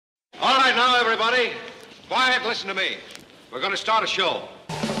right, now, everybody. Quiet, listen to me. We're going to start a show.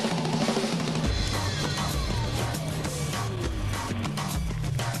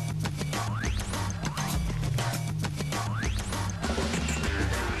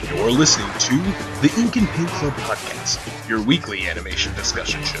 You're listening to the Ink and Paint Club Podcast, your weekly animation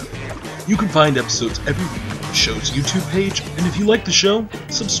discussion show. You can find episodes every week on the show's YouTube page, and if you like the show,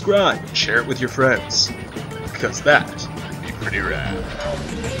 subscribe and share it with your friends. Because that would be pretty rad.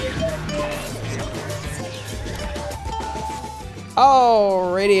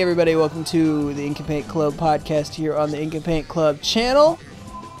 Alrighty, everybody, welcome to the Ink and Paint Club Podcast here on the Ink and Paint Club channel.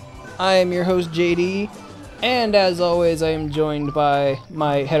 I am your host, JD. And as always, I am joined by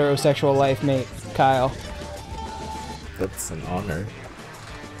my heterosexual life mate, Kyle. That's an honor.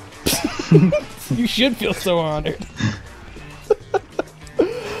 You should feel so honored.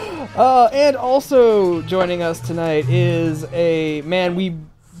 And also joining us tonight is a man we've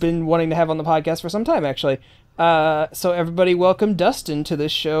been wanting to have on the podcast for some time, actually. So everybody welcome Dustin to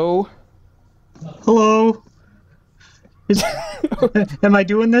this show. Hello. Am I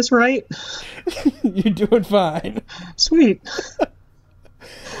doing this right? You're doing fine. Sweet.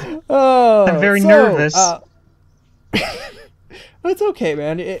 I'm very nervous. It's okay,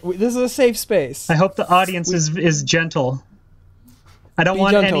 man. This is a safe space. I hope the audience is gentle. I don't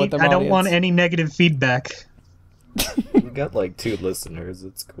want any negative feedback. We got like 2 listeners.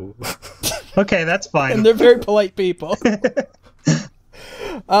 It's cool. Okay, that's fine. And they're very polite people.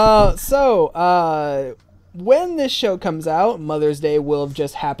 When this show comes out, Mother's Day will have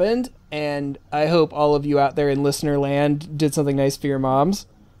just happened, and I hope all of you out there in listener land did something nice for your moms.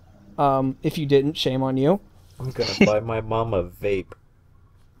 If you didn't, shame on you. I'm gonna buy my mom a vape.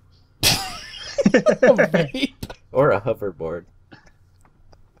 A vape? Or a hoverboard.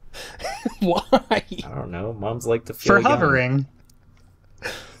 Why? I don't know. Moms like to feel For hovering.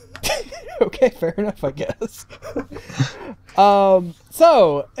 Okay, fair enough, I guess.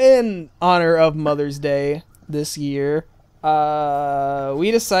 So, in honor of Mother's Day this year,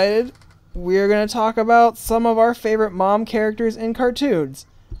 we decided we're going to talk about some of our favorite mom characters in cartoons.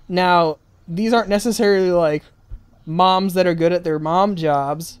 Now, these aren't necessarily like moms that are good at their mom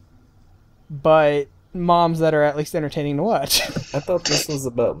jobs, but moms that are at least entertaining to watch. I thought this was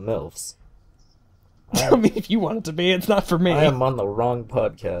about MILFs. I mean, if you want it to be, it's not for me. I am on the wrong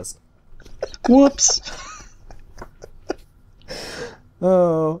podcast. Whoops.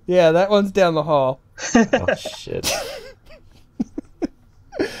 Oh, yeah, that one's down the hall. Oh, shit.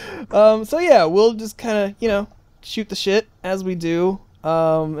 So yeah, we'll just kind of, shoot the shit as we do,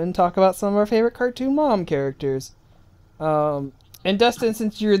 and talk about some of our favorite cartoon mom characters. And Dustin,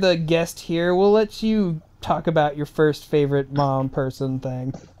 since you're the guest here, we'll let you talk about your first favorite mom person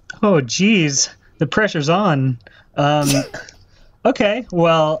thing. Oh, geez. The pressure's on. Okay,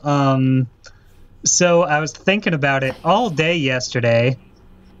 well, so I was thinking about it all day yesterday,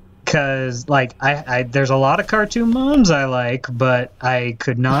 because, there's a lot of cartoon moms I like, but I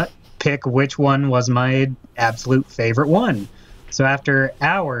could not pick which one was my absolute favorite one. So after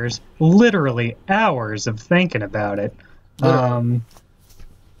hours, literally hours of thinking about it,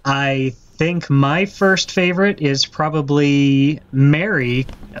 I think my first favorite is probably Mary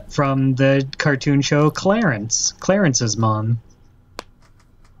from the cartoon show Clarence. Clarence's mom.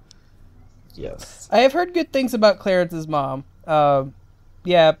 Yes. I have heard good things about Clarence's mom.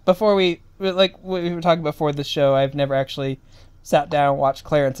 Yeah, before we were talking before the show, I've never actually sat down and watched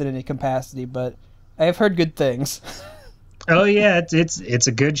Clarence in any capacity, but I have heard good things. Oh yeah, it's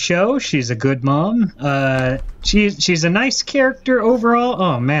a good show. She's a good mom. She's a nice character overall.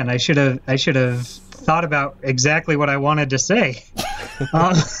 Oh man, I should have thought about exactly what I wanted to say.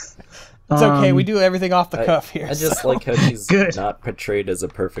 It's okay. We do everything off the cuff here. I just like how she's not portrayed as a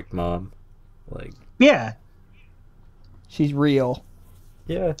perfect mom. Yeah, she's real.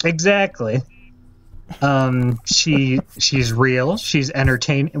 Yeah, exactly. She's real. She's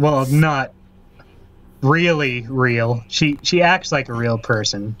entertaining. Well, not really real. She acts like a real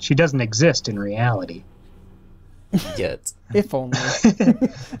person. She doesn't exist in reality. Yet. If only.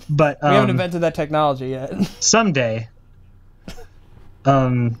 But we haven't invented that technology yet. Someday.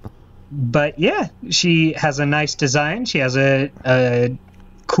 But yeah, she has a nice design. She has a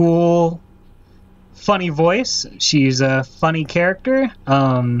cool, funny voice. She's a funny character.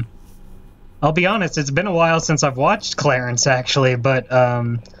 I'll be honest, it's been a while since I've watched Clarence, actually, but,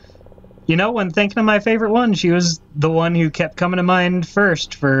 when thinking of my favorite one, she was the one who kept coming to mind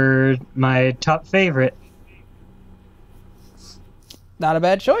first for my top favorite. Not a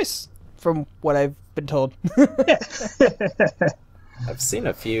bad choice, from what I've been told. I've seen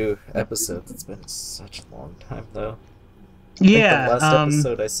a few episodes. It's been such a long time, though. Yeah. The last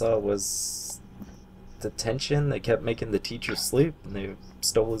episode I saw was detention. They kept making the teacher sleep, and they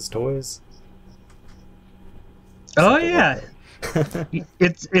stole his toys. Oh Something yeah. like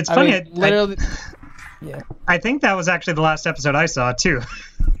It's I funny. mean, literally. Yeah. I think that was actually the last episode I saw too.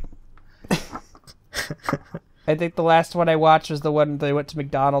 I think the last one I watched was the one they went to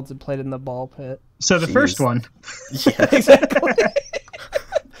McDonald's and played in the ball pit. So the Jeez. first one. Yeah. Exactly.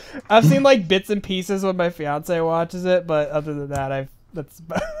 I've seen like bits and pieces when my fiance watches it, but other than that, that's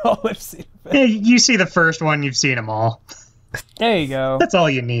about all I've seen of Yeah, it. you see the first one, you've seen them all. There you go. That's all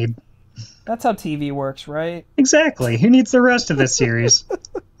you need. That's how TV works, right? Exactly. Who needs the rest of this series?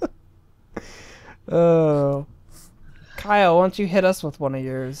 Oh. Kyle, why don't you hit us with one of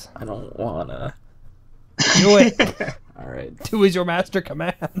yours? I don't wanna. Do it. Alright, Do as your master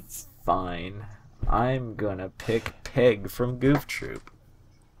commands. fine. I'm gonna pick Peg from Goof Troop.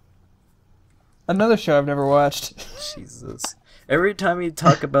 Another show I've never watched. Jesus. Every time you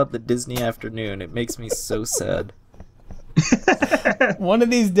talk about the Disney afternoon, it makes me so sad. One of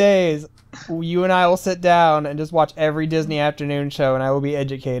these days, you and I will sit down and just watch every Disney afternoon show, and I will be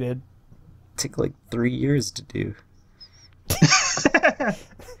educated. Took like 3 years to do.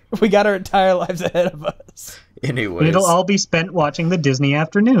 We got our entire lives ahead of us. Anyways. It'll all be spent watching the Disney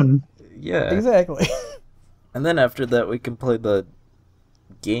afternoon. Yeah. Exactly. And then after that, we can play the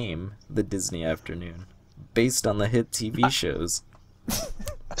game, the Disney afternoon, based on the hit TV shows.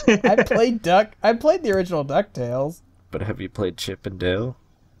 I played the original DuckTales. But have you played Chip and Dale?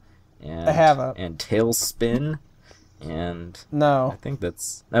 And, I haven't. And Tailspin? And I No. think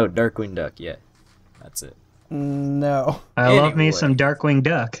that's... Oh, Darkwing Duck, yeah. That's it. No. I love me Anyway. some Darkwing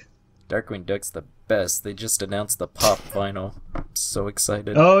Duck. Darkwing Duck's the best. They just announced the pop vinyl. I'm so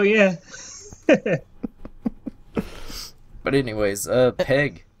excited. Oh yeah. But anyways,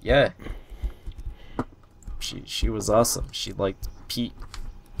 Peg, yeah. She was awesome. She liked Pete.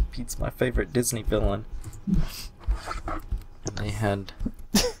 Pete's my favorite Disney villain. And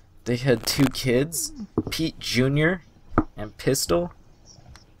they had 2 kids, Pete Jr. and Pistol.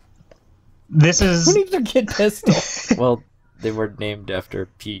 This Who is needs their kid Pistol? Well, they were named after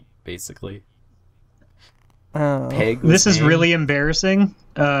Pete, basically. Oh. Peg was this is named- really embarrassing.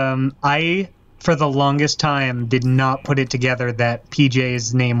 I for the longest time did not put it together that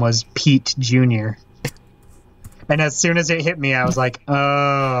PJ's name was Pete Jr. And as soon as it hit me, I was like,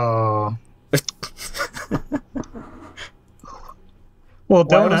 oh. Well,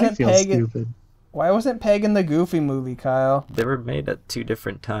 don't I wasn't feel Peg- stupid? Why wasn't Peg in the Goofy movie, Kyle? They were made at 2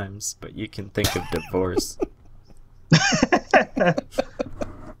 different times, but you can think of divorce.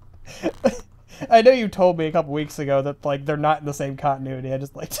 I know you told me a couple weeks ago that like they're not in the same continuity. I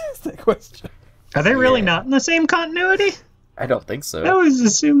just like to ask that question. Are they really Yeah. not in the same continuity? I don't think so.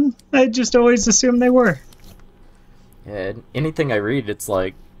 I just always assumed they were. Yeah, anything I read, it's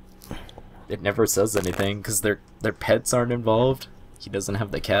like it never says anything because their pets aren't involved. He doesn't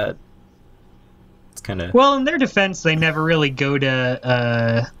have the cat. It's kind of Well, in their defense, they never really go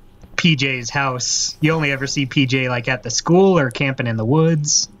to PJ's house. You only ever see PJ like at the school or camping in the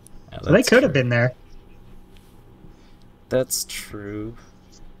woods. So they could have been there. That's true.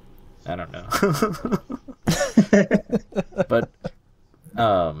 I don't know. But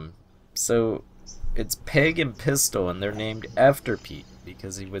so it's Peg and Pistol, and they're named after Pete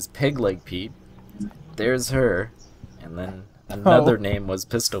because he was Peg Leg Pete. There's her, and then another name was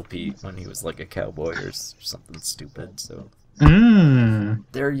Pistol Pete when he was like a cowboy or something stupid. So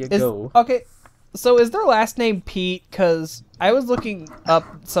there you go. Okay, so is their last name Pete? Because I was looking up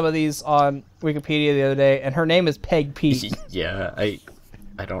some of these on Wikipedia the other day, and her name is Peg Pete. Yeah,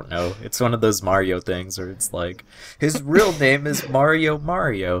 I don't know. It's one of those Mario things where it's like, his real name is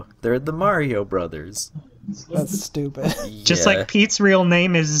Mario. They're the Mario brothers. That's stupid. Just Yeah. like Pete's real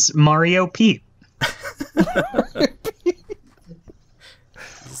name is Mario Pete.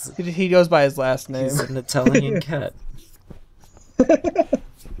 He goes by his last name. He's an Italian cat.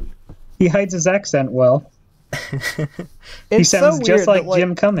 He hides his accent well. He It's sounds so just weird like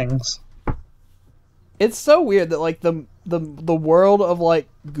Jim Cummings. It's so weird that like the world of like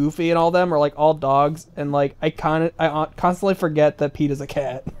Goofy and all them are like all dogs, and like I constantly forget that Pete is a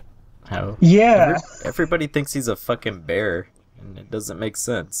cat. How? Yeah. Everybody thinks he's a fucking bear, and it doesn't make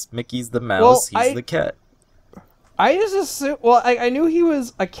sense. Mickey's the mouse, he's the cat. I just assume. Well, I knew he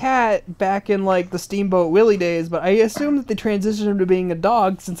was a cat back in like the Steamboat Willie days, but I assumed that they transitioned him to being a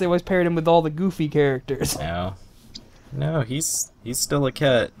dog since they always paired him with all the Goofy characters. No, he's still a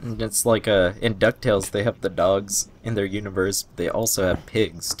cat. And it's like in DuckTales they have the dogs in their universe. They also have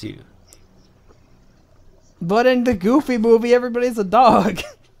pigs too. But in the Goofy movie, everybody's a dog.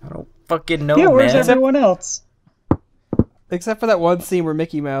 I don't fucking know, Yeah, where's man. everyone else? Except for that one scene where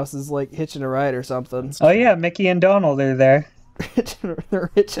Mickey Mouse is like hitching a ride or something. Oh yeah, Mickey and Donald are there. They're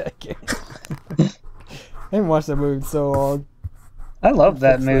hitchhiking. I haven't watched that movie in so long. I love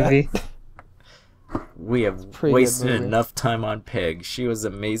that movie. We have pretty good wasted movie. enough time on Peg. She was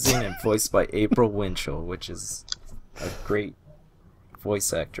amazing and voiced by April Winchell, which is a great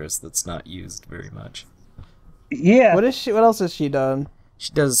voice actress that's not used very much. Yeah. What else has she done?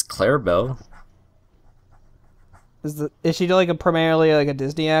 She does Clarabelle. Is she like primarily like a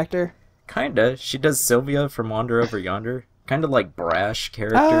Disney actor? Kinda. She does Sylvia from Wander Over Yonder. Kinda like brash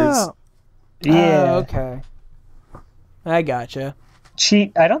characters. Oh. Yeah. Oh, okay. I gotcha.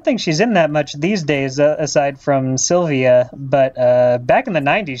 I don't think she's in that much these days, aside from Sylvia. But back in the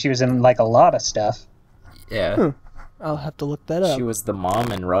 '90s, she was in like a lot of stuff. Yeah. I'll have to look that up. She was the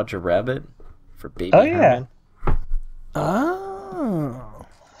mom in Roger Rabbit for Baby Oh, yeah. Herman. Oh.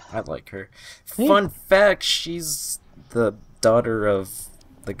 I like her. Fun fact, she's the daughter of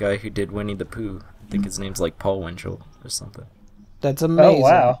the guy who did Winnie the Pooh. I think his name's like Paul Winchell or something. That's amazing. Oh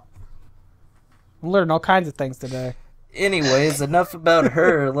wow. I'm learning all kinds of things today. Anyways, enough about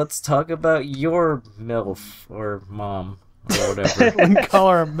her. Let's talk about your MILF or mom or whatever. Wouldn't call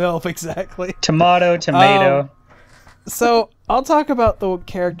her a MILF exactly. Tomato. So I'll talk about the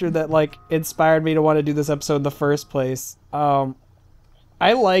character that like inspired me to want to do this episode in the first place.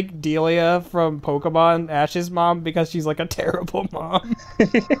 I like Delia from Pokemon, Ash's mom, because she's like a terrible mom.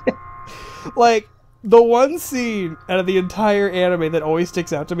 Like the one scene out of the entire anime that always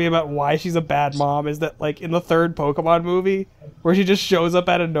sticks out to me about why she's a bad mom is that like in the third Pokemon movie where she just shows up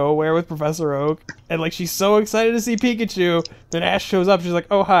out of nowhere with Professor Oak and like she's so excited to see Pikachu, then Ash shows up, she's like,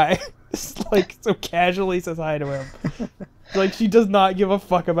 "Oh hi." Just like so casually says hi to him. Like she does not give a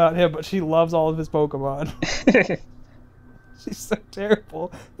fuck about him, but she loves all of his Pokemon. She's so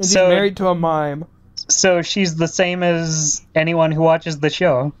terrible. And she's married to a mime. So she's the same as anyone who watches the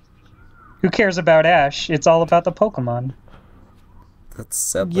show. Who cares about Ash? It's all about the Pokemon. That's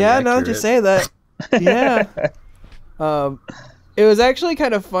sadly Yeah, now that you accurate. say that. Yeah. It was actually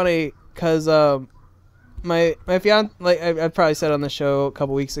kind of funny because my fiance, like I probably said on the show a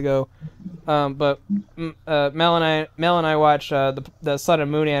couple weeks ago, but Mel and I watched the Sun and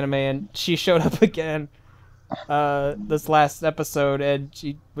Moon anime, and she showed up again this last episode, and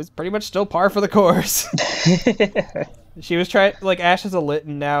she was pretty much still par for the course. She was trying, like, Ash is a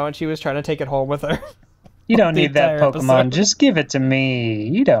Litten now, and she was trying to take it home with her. You don't The need that entire Pokemon. episode. Just give it to me.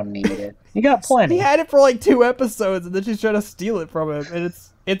 You don't need it. You got He plenty. had it for like 2 episodes, and then she's trying to steal it from him, and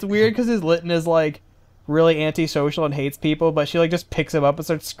it's weird because his Litten is like really antisocial and hates people, but she like just picks him up and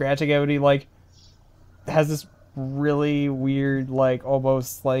starts scratching him, and he like has this really weird, like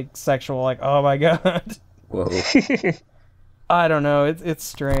almost like sexual, like, oh my god. Whoa. I don't know. It's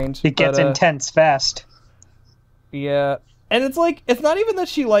strange. It gets but, intense fast. Yeah, and it's like it's not even that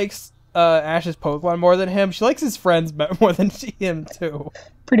she likes Ash's Pokemon more than him. She likes his friends more than him too.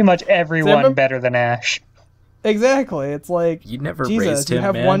 Pretty much everyone remember- better than Ash. Exactly. It's like You never Jesus, raised you him,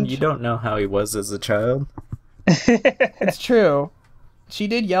 have man. one You don't know how he was as a child. It's true. She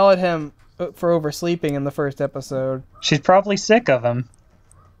did yell at him for oversleeping in the first episode. She's probably sick of him.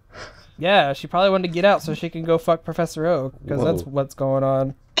 Yeah, she probably wanted to get out so she can go fuck Professor Oak, because that's Whoa. what's going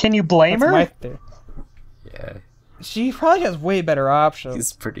on. Can you blame That's her? my theory. Yeah, She probably has way better options.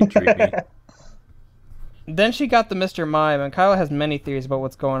 he's pretty dreamy. Then she got the Mr. Mime, and Kyle has many theories about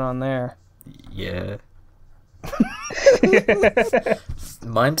what's going on there. Yeah.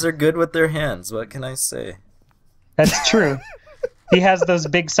 Mimes are good with their hands, what can I say? That's true. He has those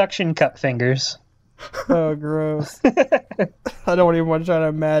big suction cup fingers. Oh, gross. I don't even want to try to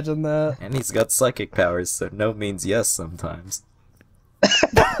imagine that. And he's got psychic powers, so no means yes sometimes.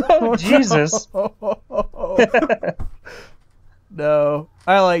 Oh, Jesus. No.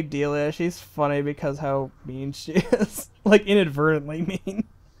 I like Delia. She's funny because how mean she is. Like, inadvertently mean.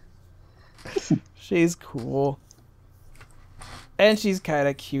 She's cool. And she's kind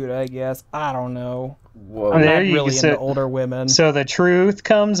of cute, I guess. I don't know. Whoa. I'm There not you really go. into older women. So the truth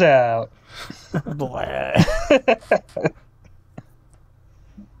comes out. Blah.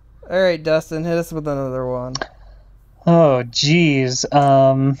 Alright, Dustin, hit us with another one. Oh, jeez.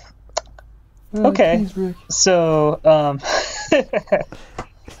 Okay. Jeez, Rick. So,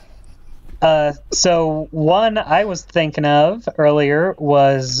 so one I was thinking of earlier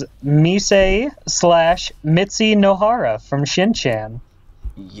was Misei / Mitzi Nohara from Shin-Chan.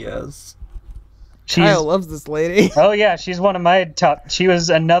 Yes. She's, Kyle loves this lady. oh yeah, she's one of my top. She was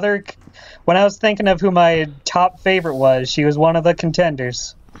another. When I was thinking of who my top favorite was, she was one of the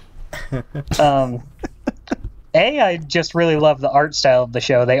contenders. I just really love the art style of the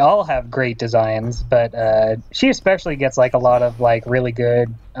show. They all have great designs, but she especially gets like a lot of like really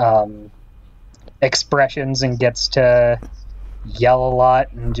good expressions and gets to yell a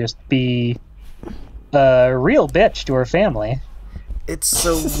lot and just be a real bitch to her family. It's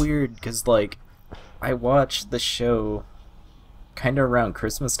so weird because, like, I watched the show kind of around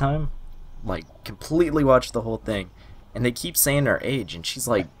Christmas time, like, completely watched the whole thing, and they keep saying her age, and she's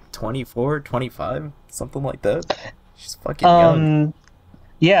like 24, 25, something like that. She's fucking young.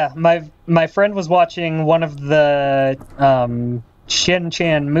 Yeah, my friend was watching one of the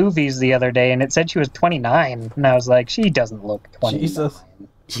Shin-Chan movies the other day, and it said she was 29, and I was like, she doesn't look 29. Jesus.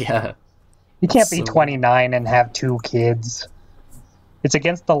 Yeah. You can't be 29 and have 2 kids. It's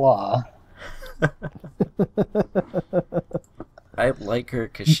against the law. I like her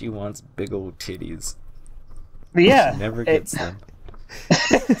because she wants big old titties. Yeah. She never gets them.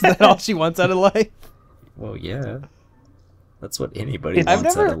 Is that all she wants out of life? Well, yeah. That's what anybody I've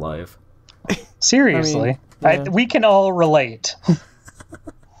wants never- out of life. Seriously. I mean, yeah. We can all relate.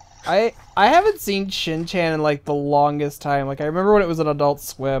 I haven't seen Shin-Chan in like the longest time. Like I remember when it was an Adult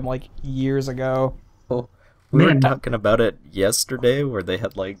Swim like years ago. Oh, we were Man. talking about it yesterday where they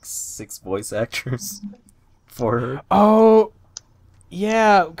had like 6 voice actors for her. Oh,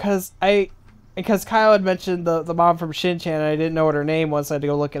 yeah, because Kyle had mentioned the mom from Shin-Chan, and I didn't know what her name was, so I had to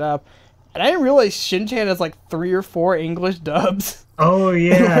go look it up. And I didn't realize Shin-Chan has like 3 or 4 English dubs. Oh,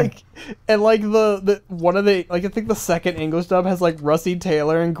 yeah. And the one of the, like, I think the second English dub has like Russie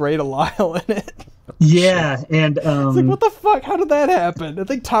Taylor and Grey Delisle in it. Yeah, and It's like, what the fuck? How did that happen? I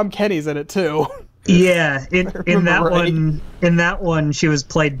think Tom Kenny's in it too. yeah, in that right. one, she was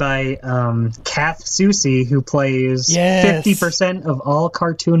played by Kath Soucie, who plays Yes. 50% of all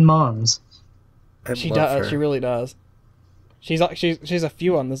cartoon moms. I She love does. her. She really does. She's a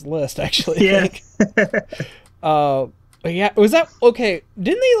few on this list actually. I Yeah. think. But yeah, was that okay?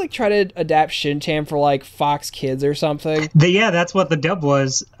 Didn't they like try to adapt Shin-Chan for like Fox Kids or something? Yeah, that's what the dub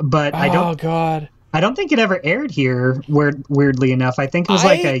was, but I Oh god. don't think it ever aired here. Weirdly enough, I think it was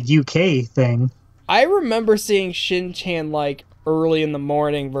like a UK thing. I remember seeing Shin-Chan like early in the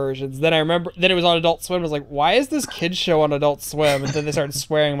morning versions. Then it was on Adult Swim. I was like, why is this kids show on Adult Swim? And then they started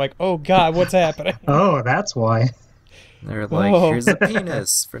swearing. I'm like, oh god, what's happening? Oh, that's why. They're like, Whoa. here's a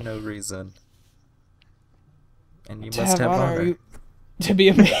penis for no reason. And you must have honor. To be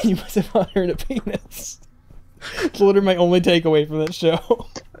a man, you must have honor and a penis. It's literally my only takeaway from that show.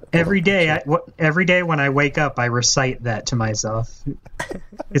 Every day when I wake up, I recite that to myself.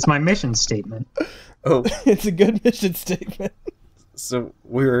 It's my mission statement. Oh, It's a good mission statement. so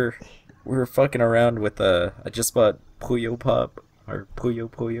we were fucking around with I just bought Puyo Pop or Puyo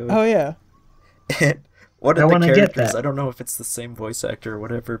Puyo. Oh yeah. And one I of the wanna get characters, that. I don't know if it's the same voice actor or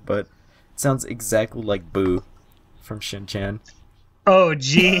whatever, but it sounds exactly like Boo from Shin-Chan. Oh,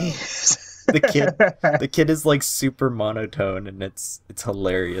 jeez. The kid is like super monotone and it's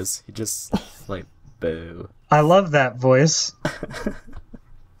hilarious. He just like Boo. I love that voice.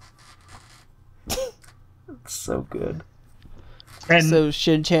 It's so good. And So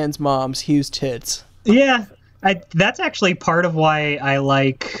Shin-Chan's mom's huge tits. yeah, that's actually part of why I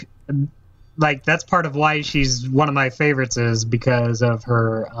like that's part of why she's one of my favorites is because of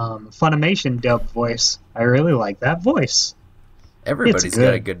her Funimation dub voice. I really like that voice. Everybody's good.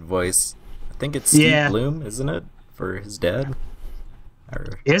 got a good voice. I think it's Steve Yeah. Bloom, isn't it? For his dad? Or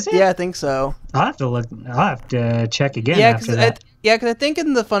Is it? Yeah, I think so. I'll have to look. I'll have to check again Yeah, after that. because I think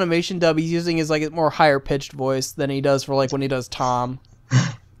in the Funimation dub he's using his like more higher pitched voice than he does for like when he does Tom.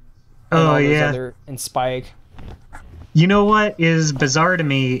 and Oh all those yeah. and Spike. You know what is bizarre to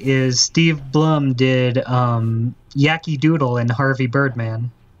me is Steve Blum did Yaki Doodle in Harvey Birdman.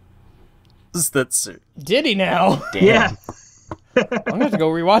 that's Did he now? damn. Yeah. I'm gonna have to go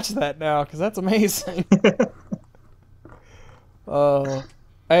rewatch that now because that's amazing. I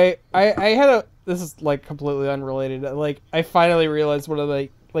had a. This is like completely unrelated. Like I finally realized one of the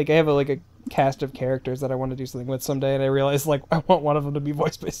like I have a cast of characters that I want to do something with someday, and I realized like I want one of them to be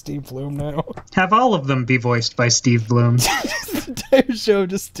voiced by Steve Bloom now. Have all of them be voiced by Steve Bloom. The entire show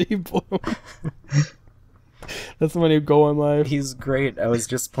just Steve Bloom. That's the one who go on live. He's great. I was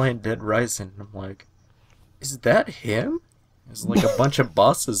just playing Dead Rising and I'm like, is that him? There's like a bunch of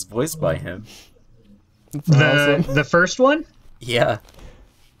bosses voiced by him. That's awesome. The first one? Yeah.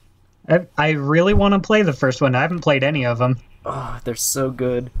 I really want to play the first one. I haven't played any of them. Oh, they're so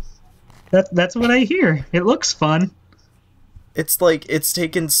good. That's what I hear. It looks fun. It's like, it's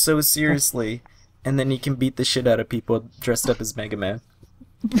taken so seriously, and then you can beat the shit out of people dressed up as Mega Man.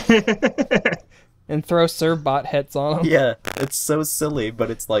 And throw Sir Bot hits on him. Yeah, it's so silly,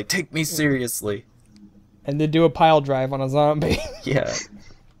 but it's like, take me seriously. and then do a pile drive on a zombie. Yeah.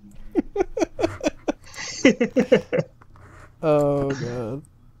 Oh god.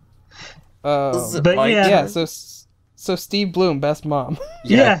 But yeah. So Steve Bloom, best mom.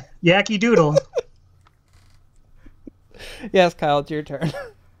 Yeah, Yacky Doodle. Yes, Kyle, it's your turn.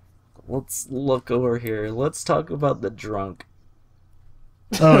 Let's look over here. Let's talk about the drunk.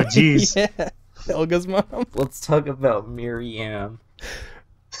 Oh, jeez. Yeah, Olga's mom. Let's talk about Miriam.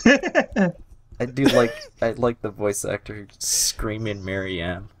 I like the voice actor screaming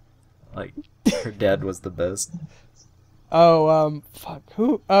Miriam. Like, her dad was the best. Oh, fuck,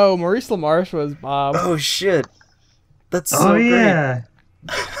 who? Oh, Maurice LaMarche was Bob. Oh, shit. That's so great. Yeah.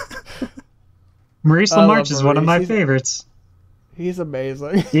 Maurice I love LaMarche is one of my Maurice. favorites. He's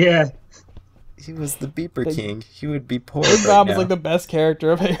amazing. Yeah. He was the Beeper King. He would be poor Big right Bob now. was like the best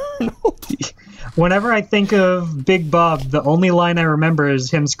character of Hey Arnold. Whenever I think of Big Bob, the only line I remember is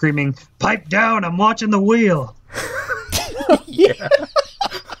him screaming, "Pipe down, I'm watching the wheel." Yeah.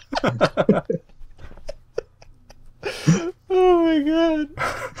 Oh my god.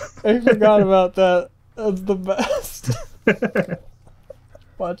 I forgot about that. That's the best.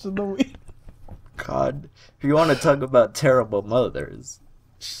 Watching the week. God. If you want to talk about terrible mothers,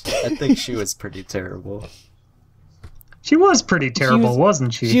 I think she was pretty terrible. She was pretty terrible,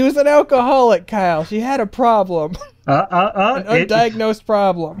 wasn't she? She was an alcoholic, Kyle. She had a problem. An undiagnosed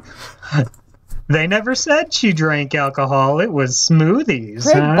problem. They never said she drank alcohol. It was smoothies.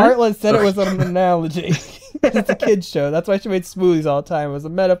 Craig huh? Bartlett said it was an analogy. It's a kid's show. That's why she made smoothies all the time. It was a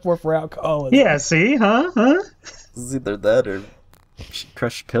metaphor for alcoholism. Yeah, see? Huh? It was either that or she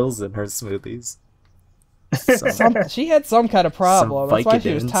crushed pills in her smoothies. She had some kind of problem. Some That's why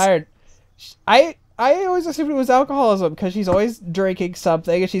she was Vicodins. tired. I always assumed it was alcoholism because she's always drinking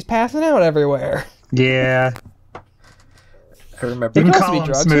something and she's passing out everywhere. Yeah. I remember. You can could also call be them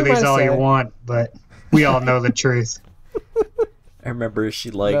drugs. Who am I smoothies all you saying? want, but we all know the truth. I remember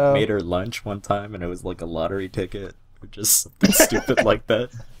she No. made her lunch one time and it was like a lottery ticket or just something stupid like that.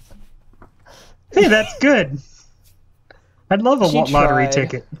 Hey, that's good. I'd love a She lottery tried.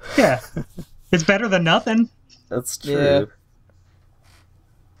 ticket. Yeah. It's better than nothing. That's true. Yeah.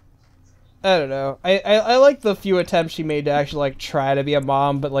 I don't know. I like the few attempts she made to actually like try to be a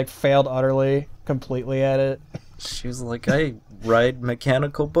mom, but like failed utterly, completely at it. She was like, I ride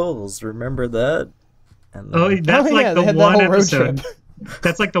mechanical bulls. Remember that? And then, Oh, that's Oh, like yeah, they the had that one whole road episode. trip.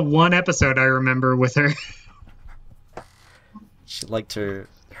 That's like the one episode I remember with her. she liked her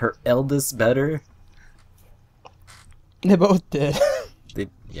eldest better. They both did.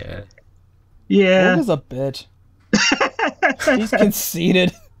 Yeah. Yeah. Olga's a bitch. She's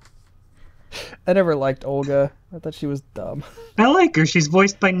conceited. I never liked Olga. I thought she was dumb. I like her. She's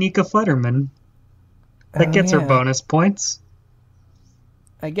voiced by Nika Futterman. That Oh, gets her yeah. bonus points.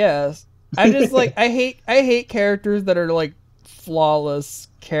 I guess. I just like I hate characters that are like flawless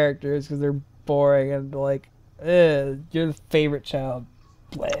characters because they're boring and like, you're the favorite child.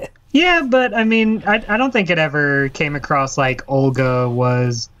 Bleh. Yeah, but I mean, I don't think it ever came across like Olga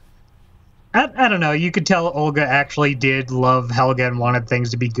was. I don't know. You could tell Olga actually did love Helga and wanted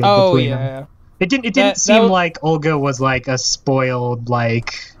things to be good Oh between them. yeah, It didn't That seem was- like Olga was like a spoiled,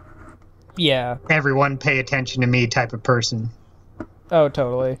 like yeah. everyone pay attention to me type of person. Oh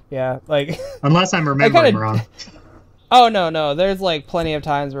totally. Yeah. Like. Unless I'm remembering kinda- wrong. Oh no. There's like plenty of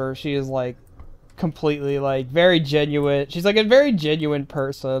times where she is like completely like very genuine. She's like a very genuine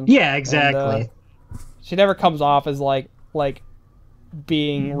person. Yeah, exactly. She never comes off as like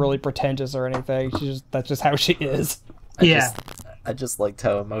being really pretentious or anything. That's just how she is. I just liked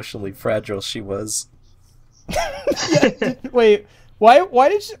how emotionally fragile she was. Wait, why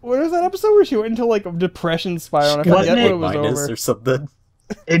did she? What was that episode where she went into like a depression spiral? And I Wasn't forget it when it was minus over. or something.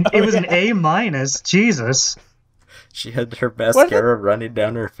 It was an A minus. Jesus. She had her mascara running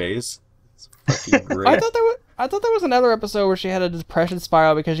down her face. It's fucking great. I thought there was another episode where she had a depression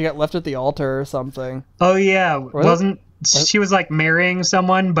spiral because she got left at the altar or something. Oh yeah, she was like marrying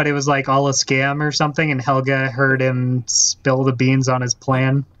someone, but it was like all a scam or something, and Helga heard him spill the beans on his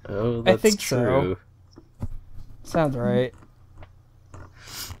plan. Oh, that's think so. true. Sounds right.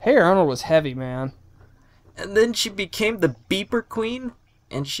 Hey Arnold was heavy, man. And then she became the beeper queen,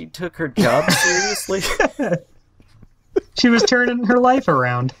 and she took her job seriously. She was turning her life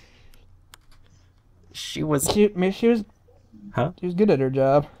around. She was She was good at her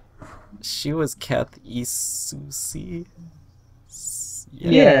job. Kath Isusi.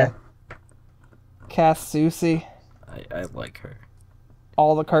 Yeah. Cass Susie, I like her.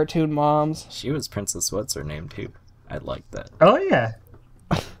 all the cartoon moms. She was Princess What's Her Name too. I like that. Oh yeah.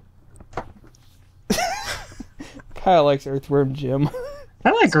 Kyle likes Earthworm Jim.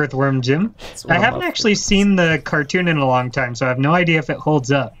 I like Earthworm Jim. one I of haven't my actually favorites. seen the cartoon in a long time, so I have no idea if it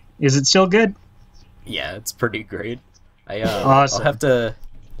holds up. Is it still good? Yeah, it's pretty great. Awesome.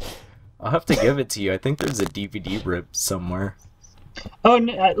 I'll have to give it to you. I think there's a DVD rip somewhere. Oh,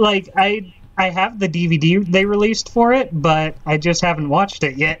 like I have the DVD they released for it, but I just haven't watched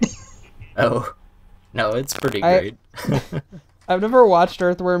it yet. Oh, no, it's pretty great. I've never watched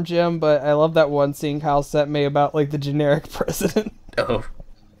Earthworm Jim, but I love that one scene Kyle sent me about like the generic president. Oh,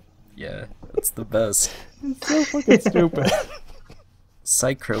 yeah, that's the best. It's so fucking stupid.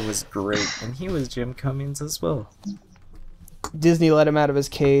 Psycho was great, and he was Jim Cummings as well. Disney let him out of his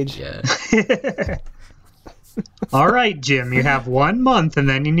cage. Yeah. All right, Jim, you have 1 month, and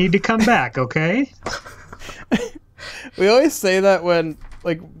then you need to come back, okay? We always say that when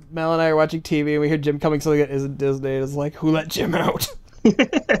like Mel and I are watching TV and we hear Jim Cummings something that isn't Disney. It's like, who let Jim out?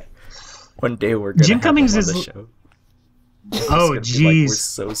 One day we're gonna Jim have Cummings him on is- the show. Oh, It's gonna be like, we're jeez.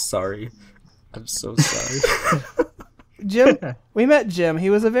 so sorry. I'm so sorry. Jim, we met Jim. He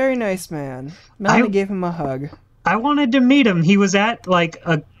was a very nice man. Melanie gave him a hug. I wanted to meet him. He was at like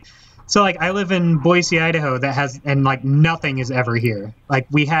a. So like I live in Boise, Idaho. That has and like nothing is ever here. Like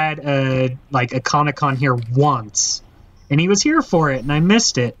we had a Comic-Con here once, and he was here for it, and I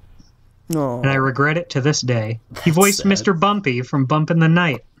missed it, No. and I regret it to this day. He voiced sad. Mr. Bumpy from Bump in the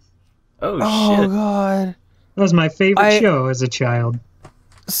Night. Oh, Oh shit. God. That was my favorite I- show as a child.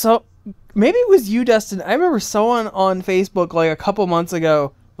 So maybe it was you, Dustin. I remember someone on Facebook like a couple months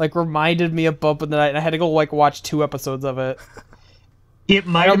ago like reminded me of Bump in the Night, and I had to go like watch 2 episodes of it. It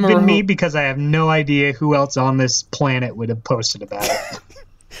might don't have been remember me who- because I have no idea who else on this planet would have posted about it.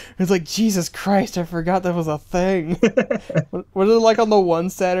 It's like, Jesus Christ, I forgot that was a thing. Was it like on the one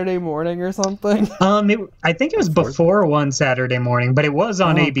Saturday morning or something? I think it was before one Saturday morning, but it was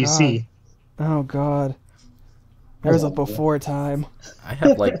on Oh, ABC. Oh God. There was a before time. I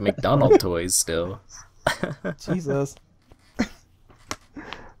have like McDonald toys still. Jesus.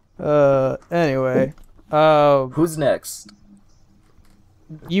 Anyway. Who's next?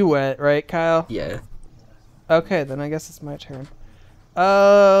 You went, right, Kyle? Yeah. Okay, then I guess it's my turn.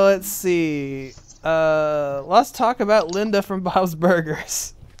 Let's see. Let's talk about Linda from Bob's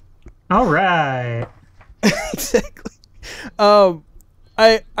Burgers. All right. Exactly.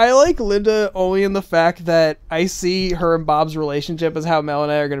 I like Linda only in the fact that I see her and Bob's relationship as how Mel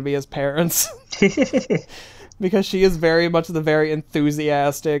and I are going to be as parents. Because she is very much the very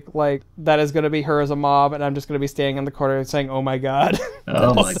enthusiastic, like, that is going to be her as a mom, and I'm just going to be standing in the corner and saying, oh my God.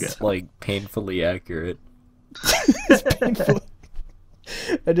 Oh my That's, god. like painfully accurate. It's painful.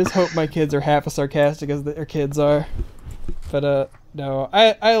 I just hope my kids are half as sarcastic as their kids are. But, no,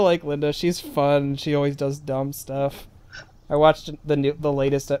 I like Linda. She's fun. She always does dumb stuff. I watched the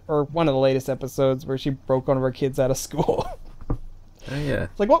latest, or one of the latest episodes where she broke one of her kids out of school. Oh yeah.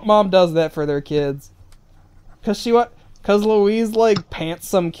 It's like, what mom does that for their kids? Cause Louise like pants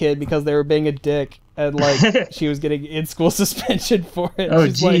some kid because they were being a dick, and like she was getting in-school suspension for it. Oh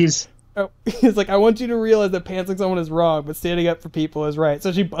She's jeez. like, he's like, I want you to realize that pantsing someone is wrong, but standing up for people is right.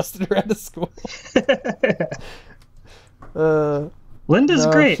 So she busted her out of school. Linda's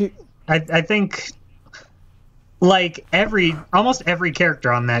No, great. she- I think like almost every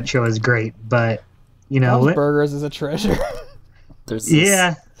character on that show is great, but you know, Bob's Burgers is a treasure. There's this,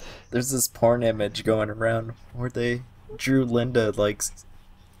 yeah. There's this porn image going around where they drew Linda like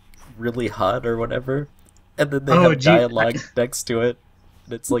really hot or whatever, and then they Oh, have gee. dialogue next to it.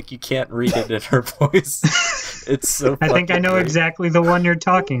 And it's like you can't read it in her voice. It's so. I think I fucking know great. exactly the one you're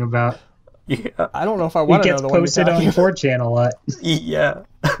talking about. Yeah. I don't know if I It want to know gets the one you're posted on talking about. 4chan a lot. Yeah.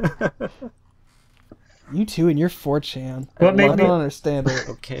 You two and your 4chan. What made I me- don't understand it.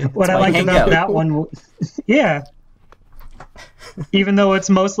 Okay. What it's I my like hangout. about that one, yeah. Even though it's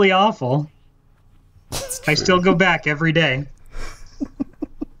mostly awful, I still go back every day.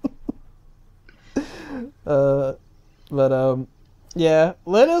 Yeah,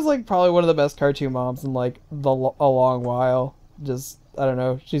 Linda's like probably one of the best cartoon moms in like a long while. Just I don't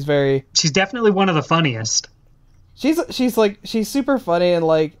know. She's Definitely one of the funniest. she's super funny, and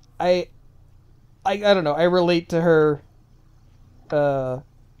like I don't know. I relate to her. I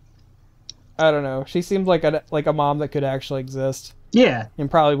don't know. She seems like a mom that could actually exist Yeah. and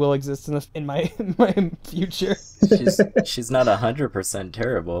probably will exist in my future. She's not 100%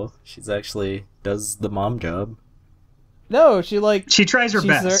 terrible. She's actually does the mom job. No, she tries her She's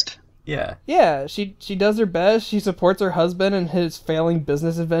best. Yeah. yeah, she does her best. She supports her husband in his failing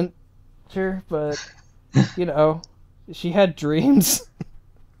business adventure, but you know, she had dreams.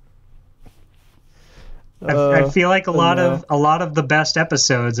 I feel like a lot no. of the best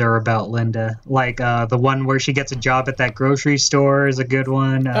episodes are about Linda. Like the one where she gets a job at that grocery store is a good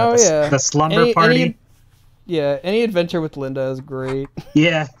one. Oh, yeah. The slumber party. Any adventure with Linda is great.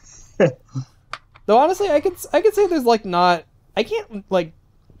 Yeah. Though honestly, I could say there's like not. I can't like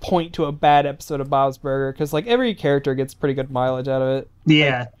point to a bad episode of Bob's Burger because like every character gets pretty good mileage out of it.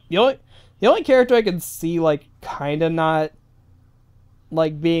 Yeah. Like, the only character I can see like kind of not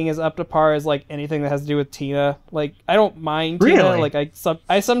like being as up to par as like anything that has to do with Tina. Like I don't mind Tina. Really? Like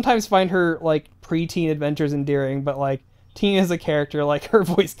I sometimes find her like preteen adventures endearing, but like Tina as a character, like her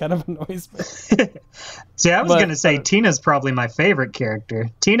voice kind of annoys me. See, I was gonna say Tina's probably my favorite character.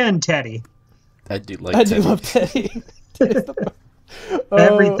 Tina and Teddy. I do love Teddy.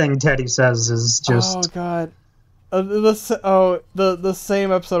 Everything Teddy says is just. Oh god. The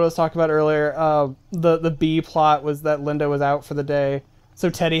same episode I was talking about earlier. The B plot was that Linda was out for the day, so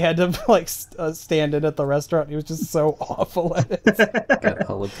Teddy had to like stand in at the restaurant. He was just so awful at it. Got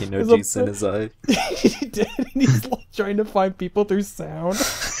jalapeno juice in his eye. He did. And he's like trying to find people through sound,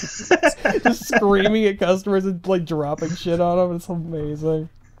 just screaming at customers and like dropping shit on them. It's amazing.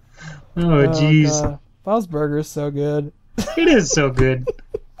 Oh jeez, Bob's Burger is so good. It is so good.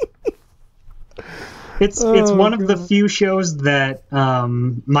 It's one of the few shows that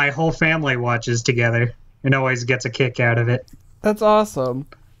my whole family watches together and always gets a kick out of it. That's awesome.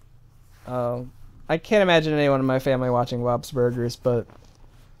 I can't imagine anyone in my family watching Bob's Burgers, but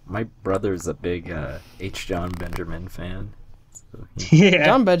my brother's a big H. John Benjamin fan. So Yeah.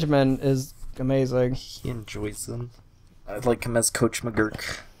 John Benjamin is amazing. he enjoys them. I like him as Coach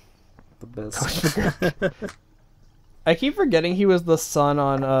McGurk. The best. I keep forgetting he was the son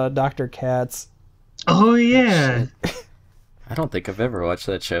on Dr. Katz. Oh yeah. I don't think I've ever watched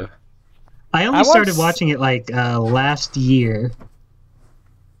that show. I only started watching it like last year.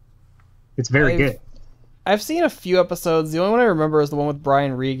 It's very good. I've seen a few episodes. The only one I remember is the one with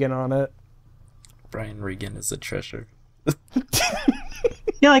Brian Regan on it. Brian Regan is a treasure.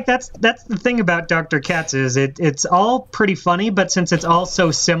 Yeah, like that's the thing about Dr. Katz is it's all pretty funny, but since it's all so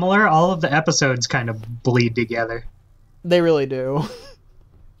similar, all of the episodes kind of bleed together. They really do.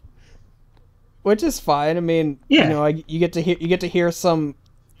 Which is fine. I mean, Yeah. you know, you get to hear some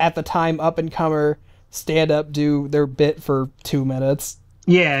at the time up and comer stand up do their bit for 2 minutes.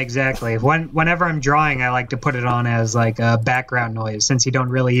 Yeah, exactly. Whenever I'm drawing, I like to put it on as like a background noise, since you don't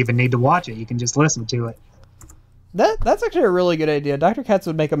really even need to watch it; you can just listen to it. That's actually a really good idea. Dr. Katz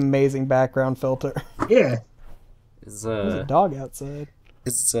would make amazing background filter. Yeah. Is There's a dog outside.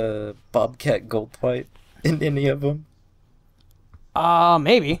 Is Bobcat Goldthwait in any of them?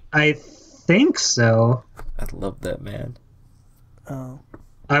 Maybe. I think so. I love that man. Oh.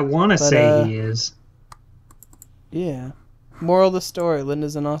 I want to say he is. Yeah. Moral of the story,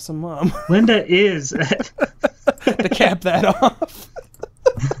 Linda's an awesome mom. Linda is. To cap that off.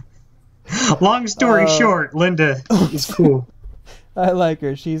 Long story short, Linda is cool. I like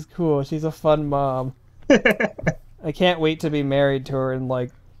her. She's cool. She's a fun mom. I can't wait to be married to her in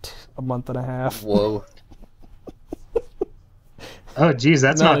like a month and a half. Whoa. Oh, geez,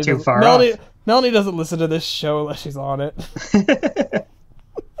 that's Melanie not too doesn't- far Melanie, off. Melanie doesn't listen to this show unless she's on it.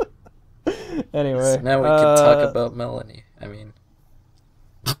 Anyway. So now we can talk about Melanie. I mean,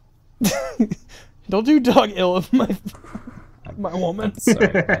 Don't do dog ill of my woman. I'm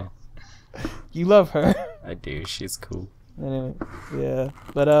sorry. No, You love her. I do. She's cool. Anyway, yeah.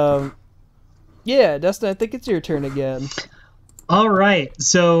 But, yeah, Dustin, I think it's your turn again. All right.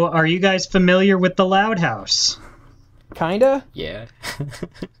 So, are you guys familiar with the Loud House? Kinda? Yeah.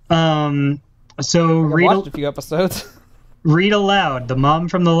 So I watched a few episodes. Read aloud. The mom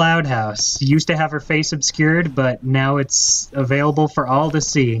from the Loud House used to have her face obscured, but now it's available for all to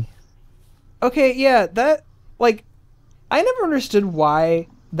see. Okay, yeah, that, like, I never understood why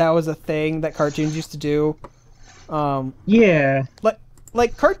that was a thing that cartoons used to do. Yeah.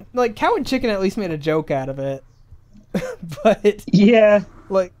 Like Cow and Chicken at least made a joke out of it. But, Yeah.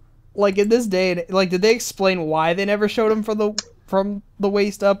 like in this day, like, did they explain why they never showed them from the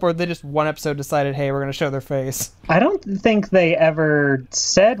waist up, or they just one episode decided, hey, we're gonna show their face? I don't think they ever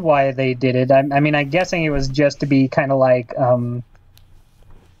said why they did it. I mean, I'm guessing it was just to be kind of like,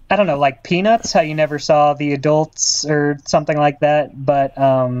 I don't know, like Peanuts, how you never saw the adults or something like that. But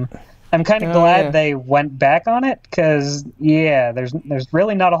I'm kind of glad they went back on it, because, yeah, there's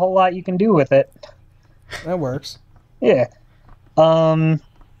really not a whole lot you can do with it. That works. Yeah.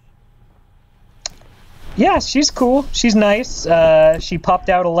 Yeah, she's cool. She's nice. She popped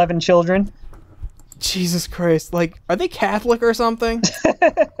out 11 children. Jesus Christ. Like, are they Catholic or something?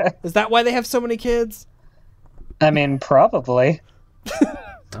 Is that why they have so many kids? I mean, probably.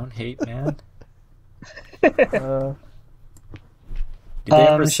 Don't hate, man. Did they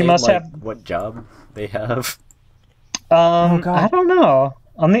ever she say, must like, have- what job they have? God. I don't know.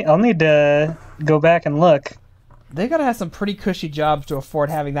 I'll need to go back and look. They gotta have some pretty cushy jobs to afford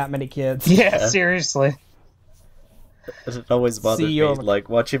having that many kids. Yeah, seriously. It always bothered See me, you over- like,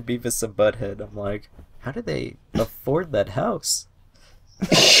 watching Beavis and Butthead, I'm like, how do they afford that house?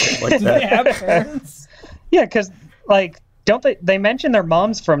 Like Do they that. have parents? Yeah, because, like, don't they mention their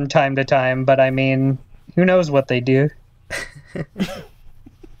moms from time to time, but I mean, who knows what they do.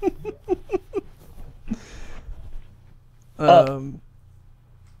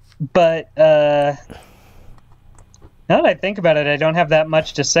 But now that I think about it, I don't have that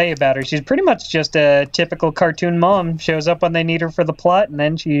much to say about her. She's pretty much just a typical cartoon mom. Shows up when they need her for the plot, and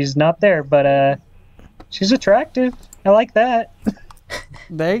then she's not there. But she's attractive. I like that.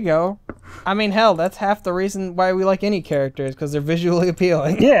 There you go. I mean, hell, that's half the reason why we like any characters, because they're visually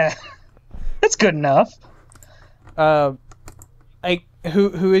appealing. Yeah, that's good enough. Who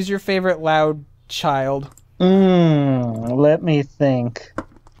is your favorite loud child? Let me think.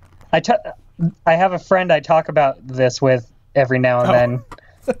 I have a friend I talk about this with every now and then,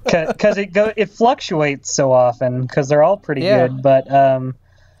 because it fluctuates so often. Because they're all pretty good, but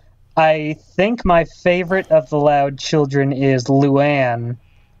I think my favorite of the loud children is Luann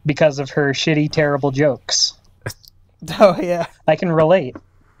because of her shitty, terrible jokes. Oh yeah, I can relate.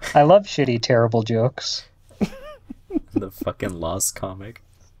 I love shitty, terrible jokes. The fucking Lost comic.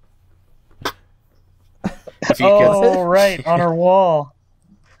 Oh, right, on her wall.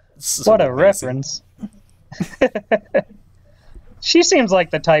 So What a amazing. reference. She seems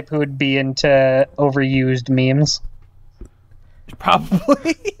like the type who would be into overused memes.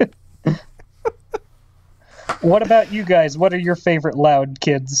 probably. What about you guys? What are your favorite loud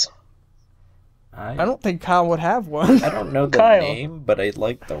kids? I don't think Kyle would have one. I don't know the Kyle. name, but I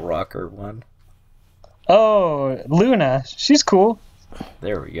like the rocker one. Oh, Luna. She's cool.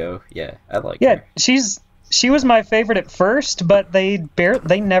 There we go. Yeah, I like Yeah, her. she was my favorite at first, but they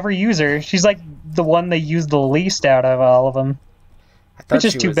never use her. She's like the one they use the least out of all of them. I thought Which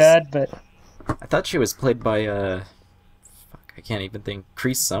is she too was- bad, but I thought she was played by fuck, I can't even think.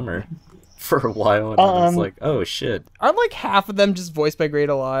 Cree Summer for a while, and I was like, oh shit. Aren't like half of them just voiced by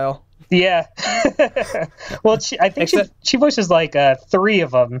Greta Lyle? yeah. Well, I think she voices like 3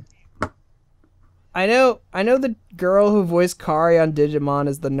 of them. I know the girl who voiced Kari on Digimon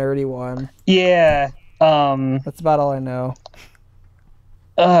is the nerdy one. Yeah. That's about all I know.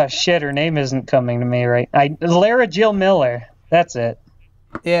 Shit, her name isn't coming to me right. Lara Jill Miller. That's it.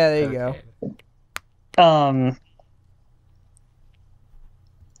 Yeah, there you go. Okay.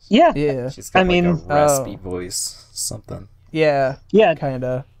 Yeah. Yeah. She's got I mean, like a raspy voice, something. Yeah, Yeah.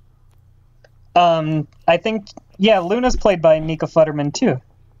 kinda. I think, Luna's played by Mika Futterman too.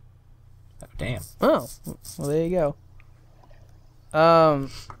 Oh, damn. Oh, well there you go.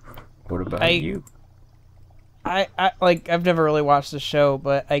 What about you? I like I've never really watched the show,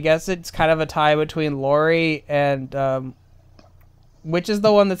 but I guess it's kind of a tie between Lori and which is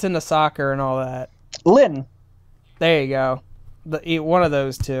the one that's into soccer and all that. Lynn. There you go. One of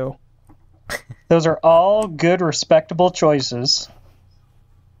those two. Those are all good, respectable choices.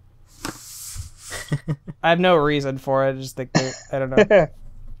 I have no reason for it. I just think I don't know.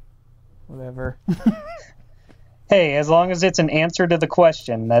 Whatever. Hey, as long as it's an answer to the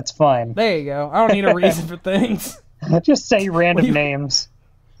question, that's fine. There you go. I don't need a reason for things. Just say random What do you- names.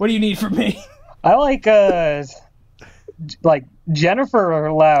 What do you need from me? I like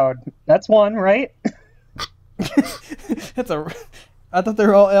Jennifer Loud. That's one, right? I thought they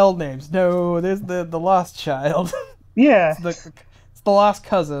were all L names. No, there's the lost child. Yeah. It's the lost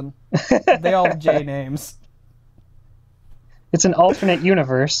cousin. They all have J names. It's an alternate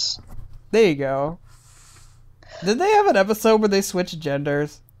universe. There you go. Did they have an episode where they switched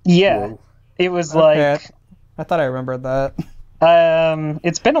genders? Yeah. Whoa. It was Okay, like I thought I remembered that.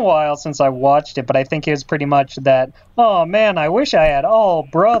 it's been a while since I watched it, but I think it was pretty much that, oh man, I wish I had all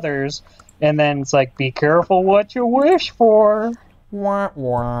brothers. And then it's like, be careful what you wish for. Wah,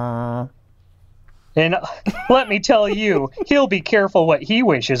 wah. And let me tell you, he'll be careful what he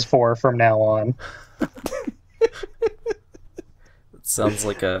wishes for from now on. It sounds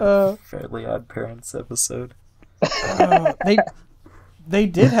like a Fairly Odd Parents episode. They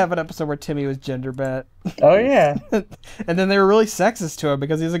did have an episode where Timmy was gender bent. Oh, yeah. And then they were really sexist to him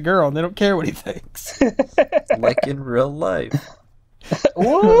because he's a girl and they don't care what he thinks. Like in real life.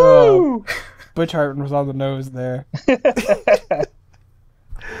 Woo! Butch Hartman was on the nose there.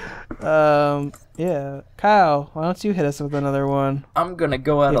 Yeah. Kyle, why don't you hit us with another one? I'm gonna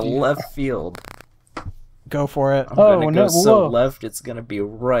go out of left field. Go for it. I'm gonna go no, so whoa. left it's gonna be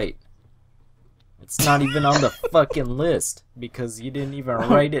right. It's not even on the fucking list because you didn't even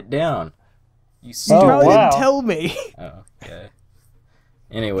write it down. You You stupid. probably wow. didn't tell me. Oh, okay.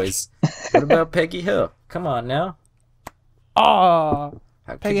 Anyways, what about Peggy Hill? Come on now. Aw, How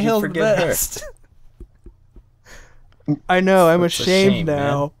could Peggy you Hill's the forget her? best. I know, I'm It's a ashamed shame,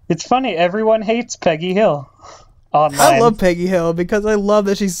 now. It's funny, everyone hates Peggy Hill online. I love Peggy Hill because I love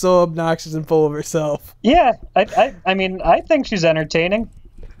that she's so obnoxious and full of herself. Yeah, I mean, I think she's entertaining.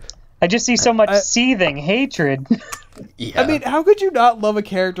 I just see so much seething hatred. Yeah. I mean, how could you not love a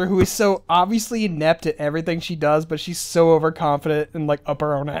character who is so obviously inept at everything she does, but she's so overconfident and like up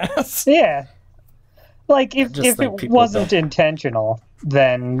her own ass? Yeah. Like, if just think it people wasn't don't- intentional,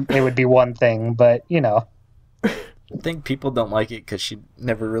 then it would be one thing, but, you know. I think people don't like it because she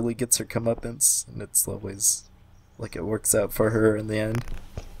never really gets her comeuppance, and it's always like it works out for her in the end.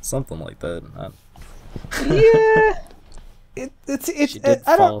 Something like that. Yeah. It's She did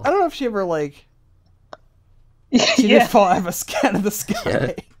I fall. don't know if she ever like she Yeah. did fall out of a sky of the sky.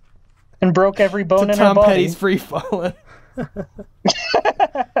 Yeah. And broke every bone To in her Tom body. Petty's Free Falling.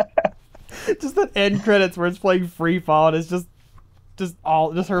 Just that end credits where it's playing Free Falling is just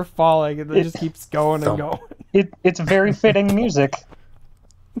her falling and it just keeps going and Thump. going. It's very fitting music.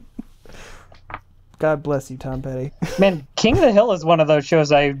 God bless you, Tom Petty. Man, King of the Hill is one of those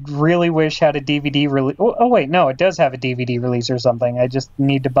shows I really wish had a DVD release. Oh, wait, no, it does have a DVD release or something. I just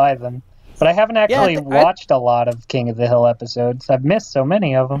need to buy them. But I haven't actually watched a lot of King of the Hill episodes. I've missed so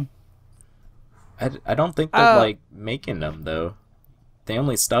many of them. I don't think they're like making them though. They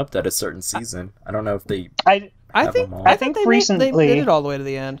only stopped at a certain season. I don't know if they. I Have think them all. I I think think recently- they did it all the way to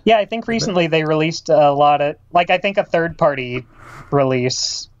the end. Yeah, I think recently they released a lot of, like, I think a third-party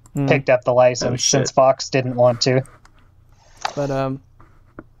release picked up the license Oh, shit. since Fox didn't want to. But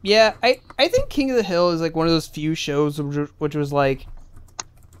yeah, I think King of the Hill is like one of those few shows which was like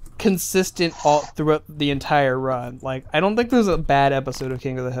consistent all throughout the entire run. Like I don't think there's a bad episode of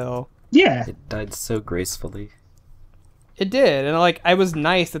King of the Hill. Yeah. It died so gracefully. It did, and like I was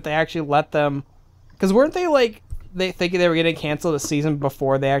nice that they actually let them, because weren't they like they thinking they were getting canceled a season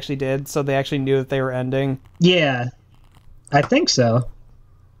before they actually did, so they actually knew that they were ending. Yeah. I think so.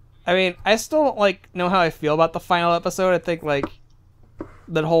 I mean, I still don't like know how I feel about the final episode. I think like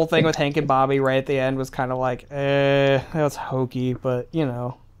that whole thing with Hank and Bobby right at the end was kind of like, that was hokey, but you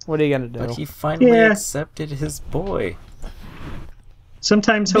know, what are you gonna do? But he finally Yeah. accepted his boy.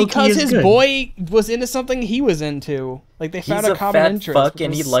 Sometimes hokey Because is his good. boy was into something he was into. Like they found He's a a common fat interest. fuck which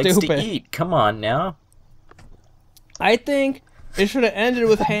and he was likes stupid. to eat. Come on now. I think it should have ended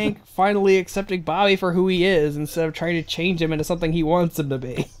with Hank finally accepting Bobby for who he is instead of trying to change him into something he wants him to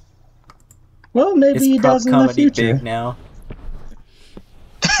be. Well, maybe Is he prop does in the comedy future. big now?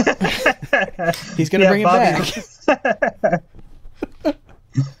 He's gonna bring it back.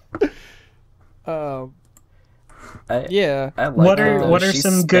 Yeah. I like What her, are- though. what are She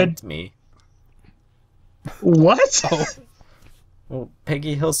some good- spanked me. What? Well,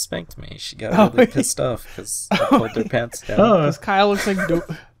 Peggy Hill spanked me. She got Oh, really pissed off because I pulled her pants down. Oh. Because Kyle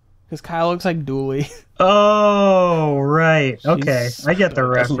looks like Dooley. Oh, right. Okay, I get the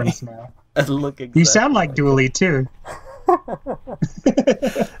reference now. I look exactly You sound like Dooley, too.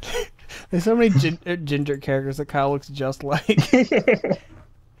 There's so many ginger characters that Kyle looks just like.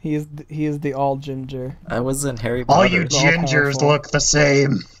 He is the all ginger. I was in Harry All Potter. you all gingers powerful. look the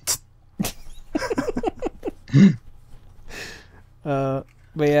same. But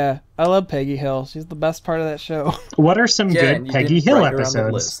yeah, I love Peggy Hill. She's the best part of that show. What are some Yeah, good and you Peggy didn't Hill write her on the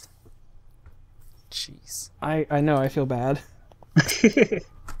episodes? list. Jeez. I know, I feel bad.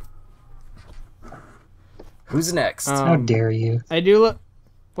 Who's next? How dare you? I do look.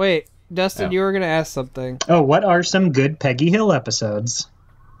 Wait, Dustin, Oh. you were gonna ask something. Oh, what are some good Peggy Hill episodes?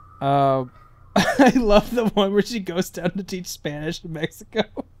 I love the one where she goes down to teach Spanish in Mexico.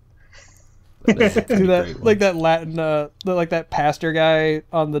 That is a pretty Do great that one. like that Latin, like that pastor guy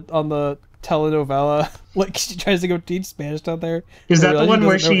on the telenovela. Like she tries to go teach Spanish down there. Is and that the realizes one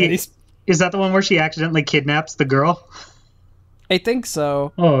where doesn't know any Is that the one where she accidentally kidnaps the girl? I think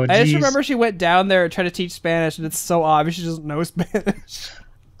so. Oh, I just jeez. remember she went down there and tried to teach Spanish, and it's so obvious she doesn't know Spanish.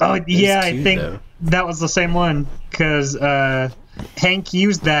 Oh, yeah, I two, think though. that was the same one, because Hank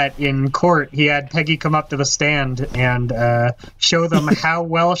used that in court. He had Peggy come up to the stand and show them how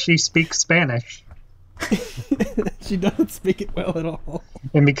well she speaks Spanish. She doesn't speak it well at all.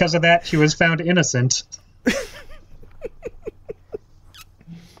 And because of that, she was found innocent.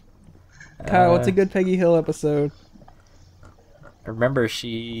 Kyle, what's a good Peggy Hill episode? I remember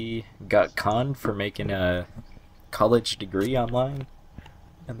she got conned for making a college degree online,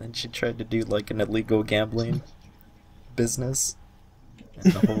 and then she tried to do like an illegal gambling business,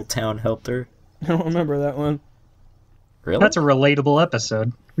 and the whole town helped her. I don't remember that one. Really? That's a relatable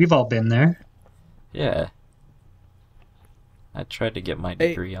episode. We've all been there. Yeah. I tried to get my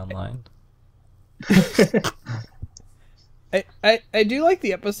degree online. I do like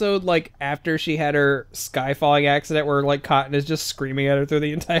the episode, like, after she had her sky falling accident where, like, Cotton is just screaming at her through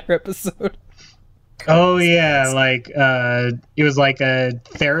the entire episode. Oh, yeah, like, it was like a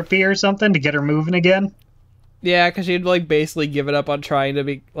therapy or something to get her moving again? Yeah, because she'd, like, basically given up on trying to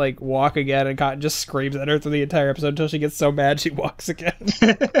be, like, walk again, and Cotton just screams at her through the entire episode until she gets so mad she walks again.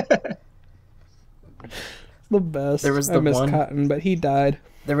 The best. There was I the miss one- Cotton, but he died.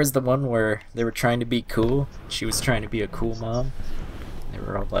 There was the one where they were trying to be cool. She was trying to be a cool mom. They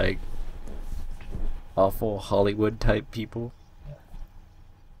were all like awful Hollywood type people.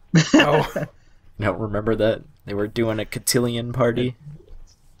 Oh. You don't remember that? They were doing a cotillion party.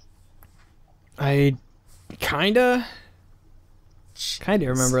 I kinda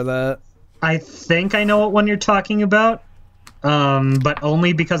remember that. I think I know what one you're talking about, but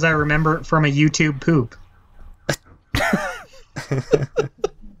only because I remember it from a YouTube poop.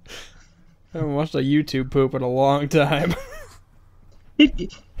 I haven't watched a YouTube poop in a long time.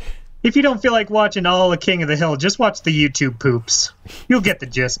 If you don't feel like watching all the King of the Hill, just watch the YouTube poops. You'll get the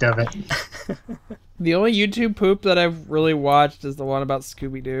gist of it. The only YouTube poop that I've really watched is the one about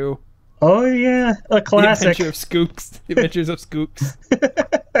Scooby-Doo. Oh yeah, a The classic. Adventure of Skooks. The Adventures of Skooks.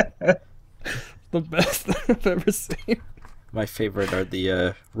 The best I've ever seen. My favorite are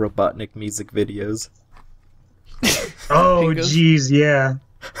the Robotnik music videos. Oh Pingas. jeez, yeah.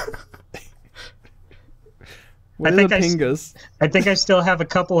 What I are think the I s- Pingas? I think I still have a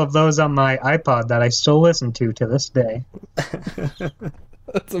couple of those on my iPod that I still listen to this day.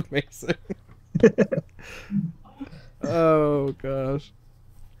 That's amazing. Oh gosh.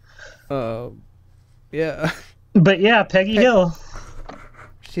 Yeah. But yeah, Peggy Hill.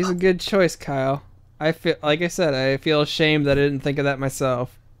 She's a good choice, Kyle. I feel, like I said, I feel ashamed that I didn't think of that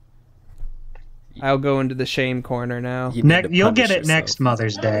myself. I'll go into the shame corner now. You need to You'll punish get it yourself. next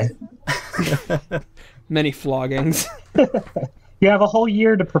Mother's Day. Many floggings. You have a whole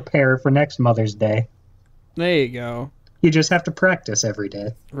year to prepare for next Mother's Day. There you go. You just have to practice every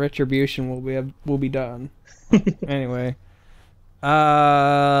day. Retribution will be done. Anyway.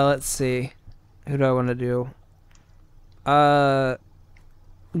 Let's see. Who do I want to do?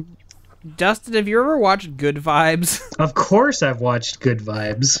 Dustin, have you ever watched Good Vibes? Of course I've watched Good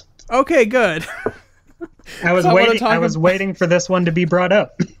Vibes. Okay, good. I was So I wanna waiting talk I was waiting for this one to be brought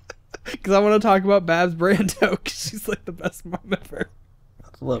up. Because I want to talk about Babs Brando, because she's like the best mom ever.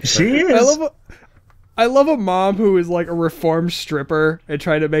 Love She her. is. I love a mom who is like a reformed stripper and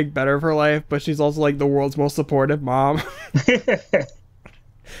trying to make better of her life, but she's also like the world's most supportive mom.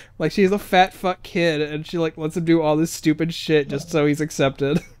 Like she's a fat fuck kid and she like lets him do all this stupid shit just so he's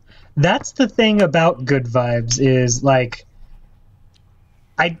accepted. That's the thing about Good Vibes is like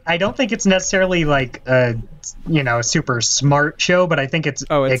I don't think it's necessarily like a super smart show, but I think it's, It's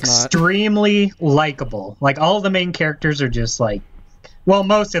not. extremely likable. Like all the main characters are just like, well,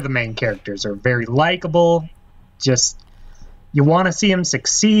 most of the main characters are very likable. Just you want to see them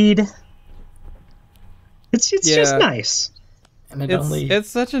succeed. It's just nice. And It's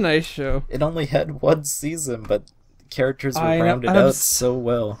such a nice show. it only had one season, but the characters were I know, rounded and I'm out s- so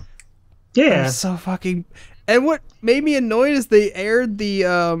well. Yeah. I'm so fucking. And what made me annoyed is they aired the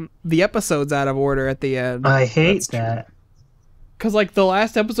episodes out of order at the end. I hate That's true. that. Because like the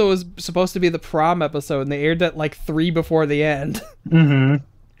last episode was supposed to be the prom episode, and they aired that like 3 before the end. Mm-hmm.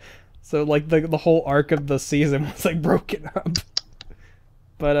 So like the whole arc of the season was like broken up.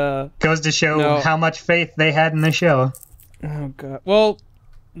 But Goes to show No. how much faith they had in the show. oh god. Well,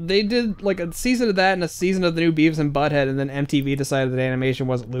 they did like a season of that and a season of the new Beavis and Butthead, and then MTV decided that animation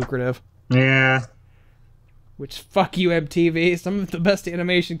wasn't lucrative. Yeah. Which fuck you, MTV. Some of the best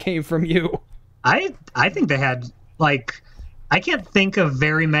animation came from you. I think they had like I can't think of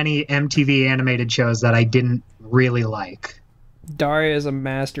very many MTV animated shows that I didn't really like. Daria is a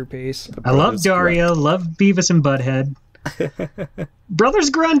masterpiece. I love Brothers Daria, love Beavis and Butthead. Brothers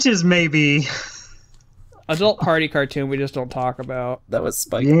Grunt is maybe Adult party cartoon we just don't talk about. That was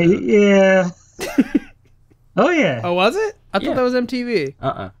Spike. yeah. Oh yeah. Oh, was it? I Yeah. thought that was MTV.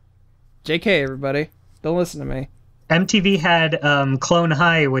 JK, everybody. Don't listen to me. MTV had Clone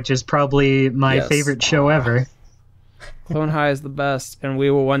High, which is probably my Yes. favorite show ever. Clone High is the best, and we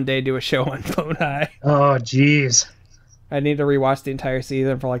will one day do a show on Clone High. Oh jeez. I need to rewatch the entire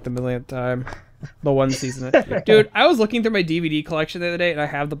season for like the millionth time. The one season. Dude, I was looking through my DVD collection the other day, and I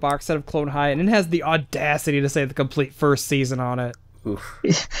have the box set of Clone High, and it has the audacity to say the complete first season on it. Oof.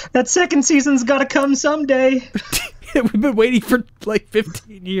 That second season's gotta come someday. We've been waiting for like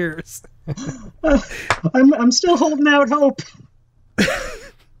 15 years. I'm still holding out hope.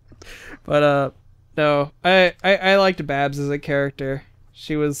 But no, I liked Babs as a character.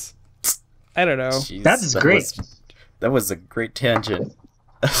 She was, I don't know. Jeez, That is great. That was a great tangent.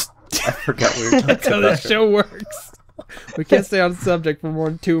 I forgot we were talking That's how the about her. show works. We can't stay on subject for more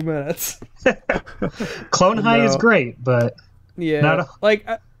than 2 minutes. Clone High is No. great, but Yeah, Not a- like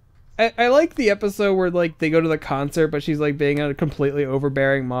I like the episode where like they go to the concert, but she's like being a completely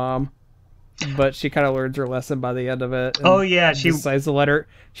overbearing mom. But she kind of learns her lesson by the end of it. and oh yeah, she decides to let her.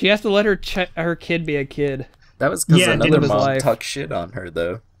 She has to let her kid be a kid. That was because Yeah, another his mom life. talked shit on her,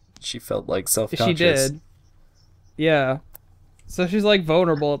 though. She felt like self-conscious. She did. Yeah. So she's like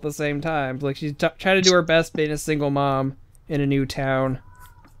vulnerable at the same time. Like she's trying to do her best being a single mom in a new town,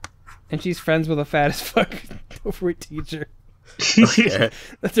 and she's friends with a fat as fuck overweight teacher. Yeah.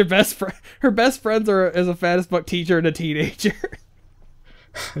 That's her best friend. Her best friends are as a fat as fuck teacher and a teenager.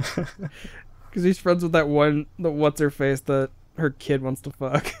 Because he's friends with that one, the what's her face that her kid wants to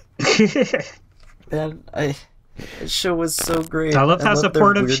fuck. And the show was so great. I love how their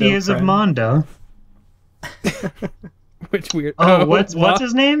supportive she weirdo is of friend. Mondo. Which weird. Oh, what's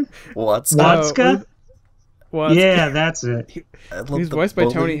his name? What's Watska? What? Yeah, that's it. I love He's the voiced by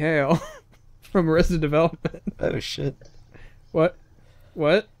bully. Tony Hale from Arrested Development. Oh shit! What?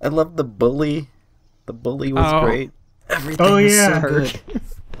 What? I love the bully. The bully was Oh. great. Everything Oh, was yeah. so good.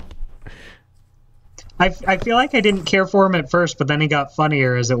 I feel like I didn't care for him at first, but then he got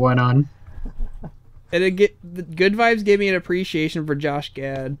funnier as it went on. And the Good Vibes gave me an appreciation for Josh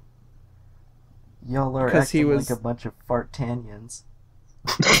Gad. Y'all are 'Cause he acting was- like a bunch of fartanians.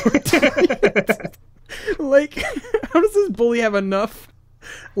 Like, how does this bully have enough,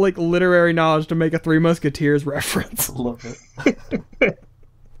 like, literary knowledge to make a Three Musketeers reference? Love it.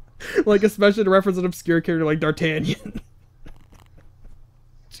 Like, especially to reference an obscure character like D'Artagnan.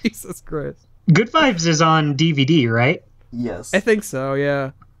 Jesus Christ. Good Vibes is on DVD, right? Yes. I think so,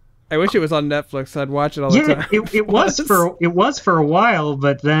 yeah. I wish it was on Netflix, so I'd watch it all the Yeah, time. it was for a while,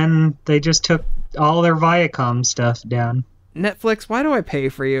 but then they just took all their Viacom stuff down. Netflix, why do I pay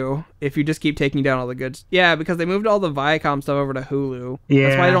for you if you just keep taking down all the good... Yeah, because they moved all the Viacom stuff over to Hulu.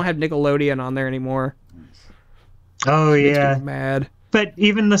 That's why I Yeah. don't have Nickelodeon on there anymore. Oh Makes yeah, me mad. but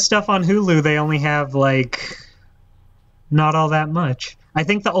even the stuff on Hulu, they only have like not all that much. I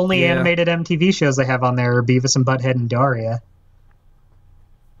think the only Yeah. animated MTV shows they have on there are Beavis and Butthead and Daria.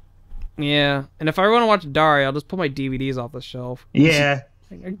 Yeah, and if I want to watch Daria, I'll just pull my DVDs off the shelf. Yeah,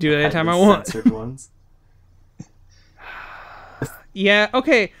 I can do it anytime I the want. Censored ones. Yeah,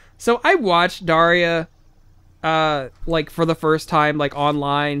 okay. So I watched Daria like for the first time like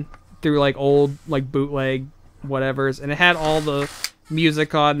online through like old like bootleg whatevers, and it had all the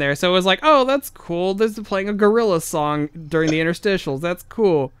music on there. So it was like, "Oh, that's cool. This is playing a Gorillaz song during the interstitials. That's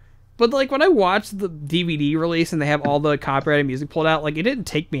cool." But like when I watched the DVD release and they have all the copyrighted music pulled out, like it didn't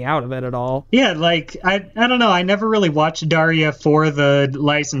take me out of it at all. yeah. Like I don't know. I never really watched Daria for the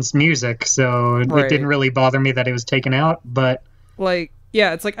licensed music, so Right. it didn't really bother me that it was taken out. But Like,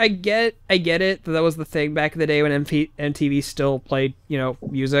 yeah, it's like I get it that was the thing back in the day when MTV still played, you know,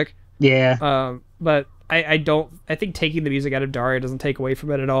 music. yeah, But I think taking the music out of Daria doesn't take away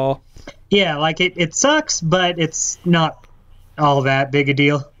from it at all. yeah. Like it sucks, but it's not all that big a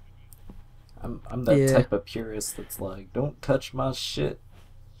deal. I'm that Yeah. type of purist that's like, don't touch my shit.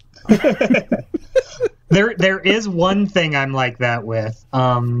 There is one thing I'm like that with.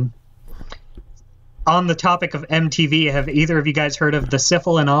 On the topic of MTV, have either of you guys heard of the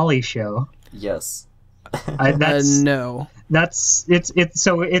Syphil and Ollie show? Yes. No.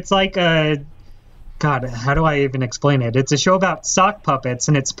 It's like a God. How do I even explain it? It's a show about sock puppets,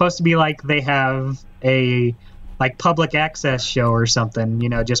 and it's supposed to be like they have a like public access show or something, you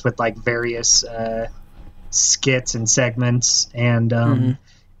know, just with like various skits and segments, and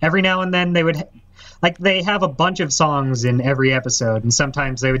every now and then they would like they have a bunch of songs in every episode, and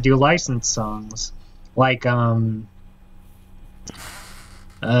sometimes they would do licensed songs, like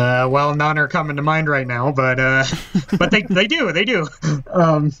well, none are coming to mind right now, but they do.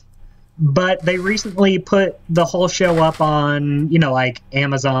 But they recently put the whole show up on, you know, like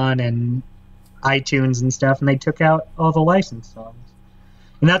Amazon and iTunes and stuff, and they took out all the licensed songs.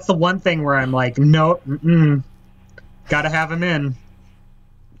 And that's the one thing where I'm like, nope, gotta have them in.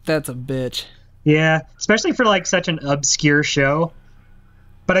 That's a bitch. Yeah, especially for like such an obscure show.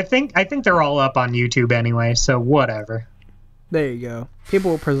 But I think they're all up on YouTube anyway, so whatever. There you go.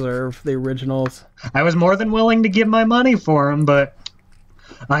 People will preserve the originals. I was more than willing to give my money for them, but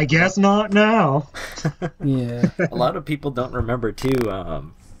I guess not now. Yeah. A lot of people don't remember too.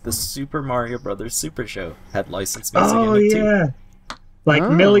 The Super Mario Brothers Super Show had licensed music Oh in it too. yeah. Like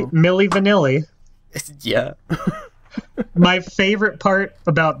Milli Vanilli. Yeah. My favorite part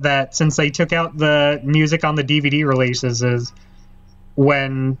about that, since they took out the music on the DVD releases, is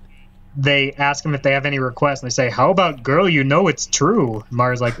when they ask them if they have any requests, and they say, "How about Girl, You Know It's True?"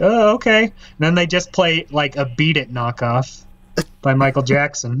 Mara's like, "Oh, okay." And then they just play like a Beat It knockoff by Michael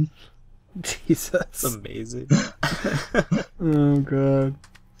Jackson. Jesus. That's amazing. Oh, God.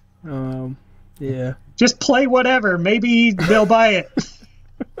 Yeah. Just play whatever. Maybe they'll buy it.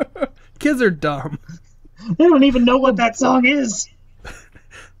 Kids are dumb. They don't even know what that song is.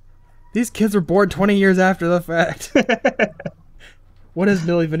 These kids were born 20 years after the fact. What is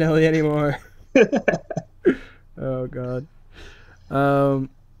Milli Vanilli anymore? Oh, God.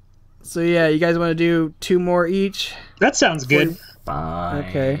 So, yeah, you guys want to do 2 more each? That sounds good. Fine.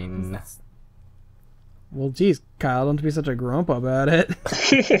 Okay. Well, geez, Kyle, don't be such a grump about it.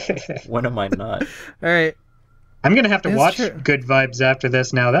 When am I not? All right. I'm going to have to It's watch true. Good Vibes after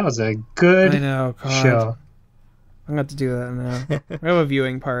this now. That was a good I know, God. show. I'm going to have to do that now. We have a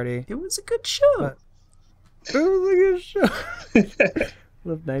viewing party. It was a good show. It was a good show.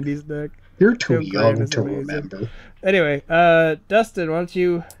 Love 90s Nick. You're too Good young Vibes is to amazing. remember. Anyway, Dustin, why don't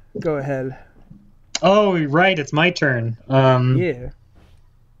you go ahead? Oh, right. It's my turn. Yeah.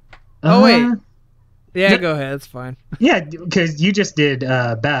 Oh, wait. Yeah, go ahead. It's fine. Yeah, because you just did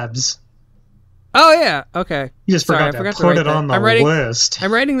Babs. Oh, yeah. Okay. You just Sorry, forgot I to to put write it that. on the I'm writing, list.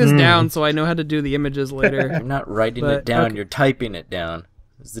 I'm writing this down so I know how to do the images later. You're not writing But, it down, okay. you're typing it down.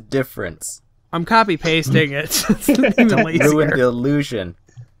 There's a difference. I'm copy pasting it. It's even Ruin lazier. the illusion.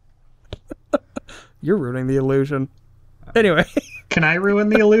 You're ruining the illusion. Anyway, Can I ruin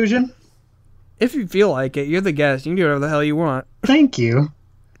the illusion? if you feel like it, you're the guest. You can do whatever the hell you want. Thank you.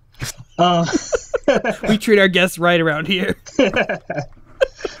 We treat our guests right around here.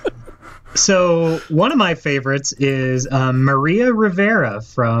 So, one of my favorites is Maria Rivera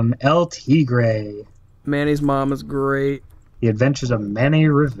from El Tigre. Manny's mom is great. The Adventures of Manny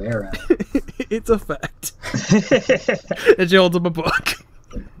Rivera. It's a fact. And she holds up a book.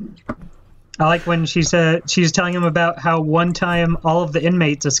 I like when she said she's telling him about how one time all of the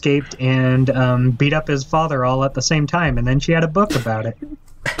inmates escaped and beat up his father all at the same time, and then she had a book about it.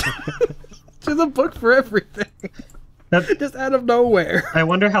 There's a book for everything. Just out of nowhere. I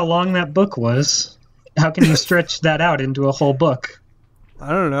wonder how long that book was. How can you stretch that out into a whole book? I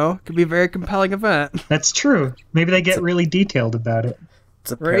don't know. Could be a very compelling event. That's true. Maybe they get really detailed about it.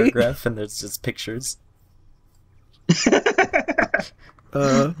 It's a Right? paragraph and there's just pictures.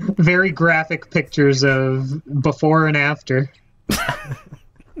 Very graphic pictures of before and after.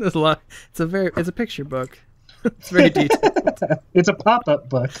 There's a lot. It's a picture book. It's very detailed. It's a pop-up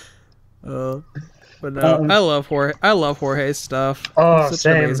book. But no, I love Jorge. I love Jorge's stuff. Oh, He's such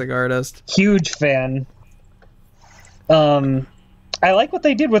same. an amazing artist. Huge fan. I like what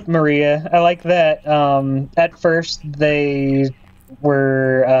they did with Maria. I like that at first they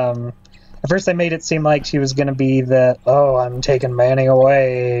were at first they made it seem like she was going to be I'm taking Manny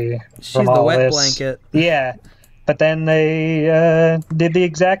away She's from the all wet this. blanket. Yeah. But then they did the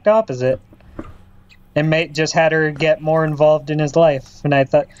exact opposite. And just had her get more involved in his life. And I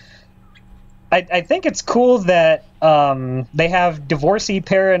thought I think it's cool that they have divorcee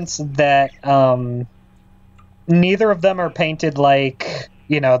parents that neither of them are painted like,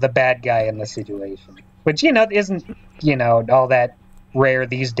 the bad guy in the situation. Which, isn't, all that rare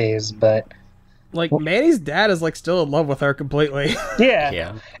these days, but... Like, Manny's dad is, still in love with her completely. Yeah.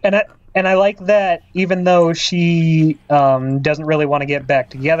 Yeah. And I like that even though she doesn't really want to get back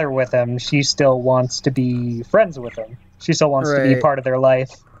together with him, she still wants to be friends with him. She still wants to be Right. part of their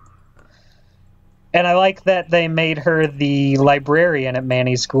life. And I like that they made her the librarian at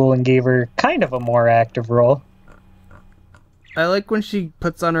Manny's school and gave her kind of a more active role. I like when she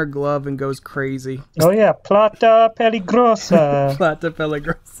puts on her glove and goes crazy. Oh yeah, Plata Peligrosa. Plata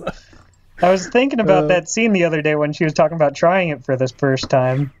Peligrosa. I was thinking about that scene the other day when she was talking about trying it for this first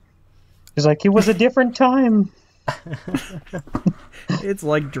time. She's like, it was a different time. It's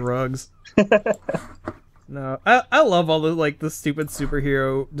like drugs. No, I love all the stupid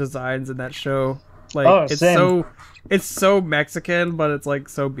superhero designs in that show. Same. It's so Mexican, but it's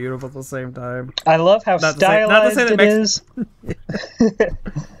so beautiful at the same time. I love how Not to say stylized that it is.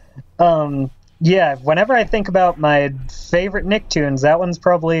 Yeah, whenever I think about my favorite Nicktoons, that one's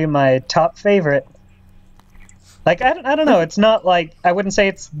probably my top favorite. I don't know, it's not I wouldn't say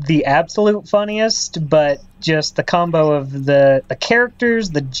it's the absolute funniest, but just the combo of the characters,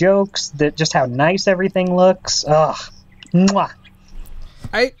 the jokes, just how nice everything looks. Ugh. Mwah.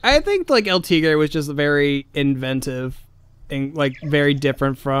 I think El Tigre was just very inventive and very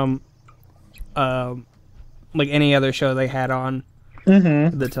different from any other show they had on.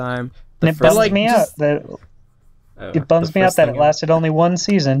 at the time. And it bums like, me just- out that Oh, it bums the me out first that thing it lasted only one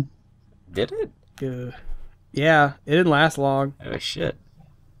season. Did it? Yeah, it didn't last long. Oh shit.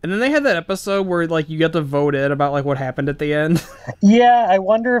 And then they had that episode where like you got to vote in about like what happened at the end. Yeah, I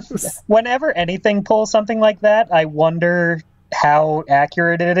wonder if whenever anything pulls something like that, I wonder how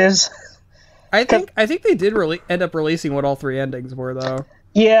accurate it is. I think they did really end up releasing what all 3 endings were though.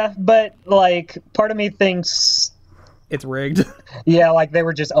 Yeah, but like part of me thinks, It's rigged. yeah, like they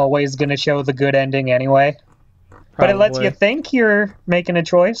were just always going to show the good ending anyway. But it lets you Probably. think you're making a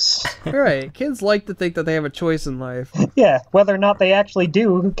choice. Right. Kids like to think that they have a choice in life. Yeah, whether or not they actually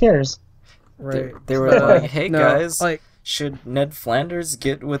do, who cares? Right. They were like, hey No, guys, like should Ned Flanders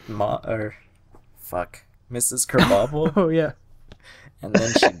get with Mrs. Kerbobble? oh yeah. And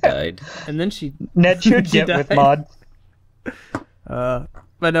then she died. And then she Ned should She get with died. Maud.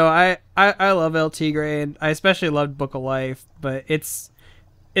 but no, I love El Tigre and I especially loved Book of Life, but it's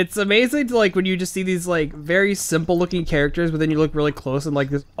amazing to like when you just see these like very simple looking characters, but then you look really close and like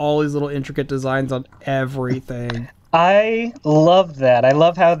there's all these little intricate designs on everything. I love that. I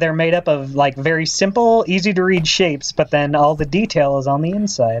love how they're made up of like very simple, easy to read shapes, but then all the detail is on the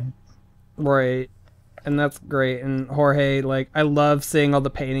inside. Right. And that's great. And Jorge, like I love seeing all the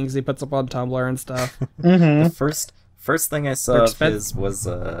paintings he puts up on Tumblr and stuff. Mm-hmm. The first thing I saw They're of his was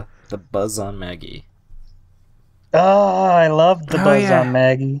the Buzz on Maggie. Oh, I love the Oh, buzz yeah. on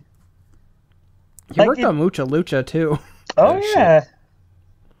Maggie. He Like worked it- on Mucha Lucha too. Oh, Oh, shit. yeah.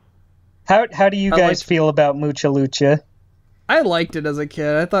 How do you I guys like- feel about Mucha Lucha? I liked it as a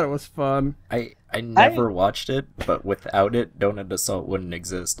kid. I thought it was fun. I never watched it, but without it, Donut Assault wouldn't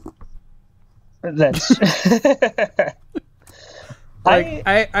exist. That's Like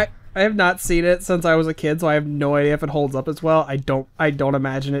I have not seen it since I was a kid, so I have no idea if it holds up as well. I don't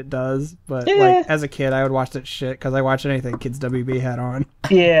imagine it does, but Yeah. like as a kid, I would watch that shit because I watched anything Kids WB had on.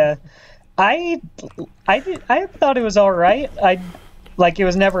 yeah. I thought it was all right. It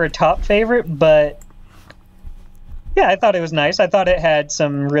was never a top favorite, but yeah, I thought it was nice. I thought it had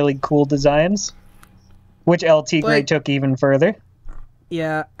some really cool designs, which El Tigre Like- took even further.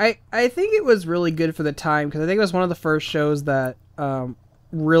 Yeah, I think it was really good for the time because I think it was one of the first shows that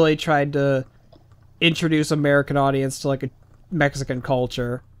really tried to introduce American audience to like a Mexican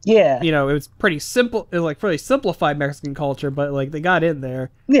culture. Yeah, You know, it was pretty simple. It was like pretty simplified Mexican culture, but like they got in there.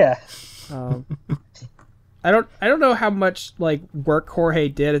 yeah. I don't know how much like work Jorge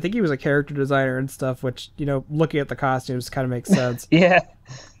did. I think he was a character designer and stuff, which you know, looking at the costumes, kind of makes sense. Yeah.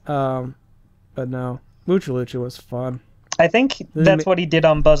 But no, Mucha Lucha was fun. I think that's what he did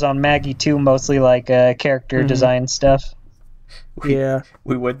on Buzz on Maggie too, mostly like character design stuff. Yeah,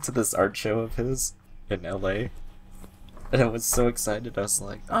 We went to this art show of his in LA, and I was so excited. I was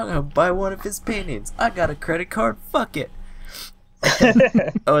like, I'm gonna buy one of his paintings. I got a credit card. Fuck it.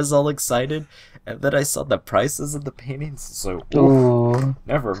 I was all excited, and then I saw the prices of the paintings. So, Ooh.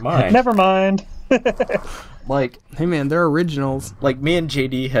 never mind. Never mind. Like hey man, they're originals. me and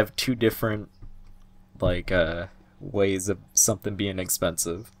JD have two different like ways of something being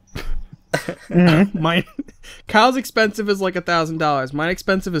expensive. Mine, Kyle's expensive is like $1,000. Mine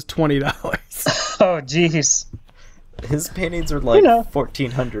expensive is $20. Oh, jeez. His paintings are like You know.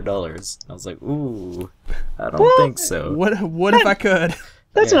 $1,400. I was like, ooh, I don't think so. What if I could?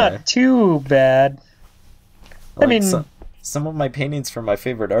 That's Yeah. not too bad. Like, mean- some of my paintings from my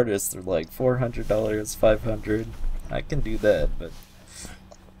favorite artists are like $400, $500. I can do that, but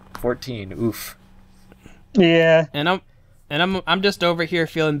 14, oof. Yeah. And I'm just over here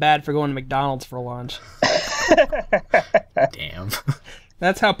feeling bad for going to McDonald's for lunch. Damn.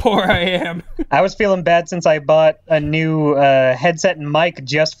 That's how poor I am. I was feeling bad since I bought a new headset and mic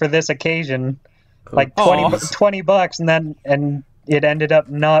just for this occasion. Like Aw. $20 and it ended up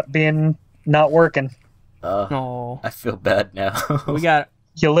not working. Oh, I feel bad now. we got.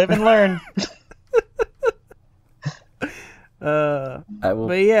 You live and learn. I will.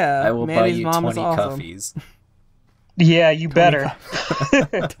 But yeah, I will buy Manny's you mom 20 is awesome. coffees. Yeah, you better.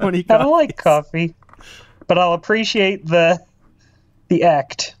 20 I don't like coffees. coffee, but I'll appreciate the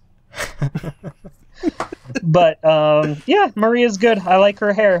act. But yeah, Maria's good. I like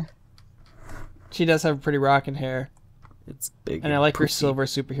her hair. She does have pretty rocking hair, It's big. and I like her poofy. silver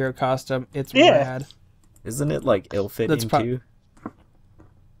superhero costume. It's Yeah. rad. Isn't it like ill-fitting too?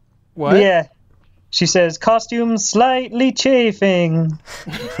 What? Yeah. She says costume slightly chafing.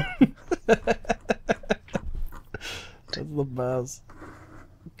 That's the buzz.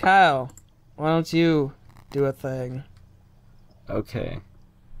 Kyle, why don't you do a thing? Okay.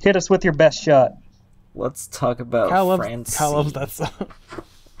 Hit us with your best shot. Let's talk about Kyle Francine. loves that song.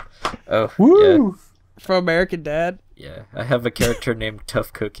 Oh, Woo! From American Dad. yeah. Yeah, I have a character named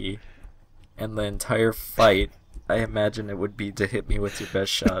Tough Cookie, and the entire fight, I imagine it would be to hit me with your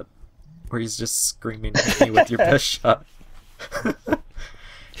best shot, where he's just screaming, hit me with your best shot.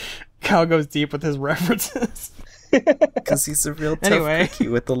 Kyle goes deep with his references. Because he's a real tough Anyway. cookie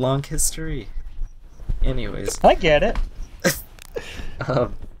with a long history. Anyways, I get it.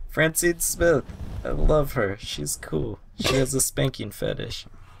 Francine Smith, I love her. She's cool. She has a spanking fetish.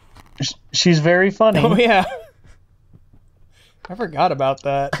 She's very funny. Oh yeah, I forgot about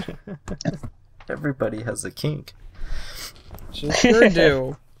that. Everybody has a kink. She sure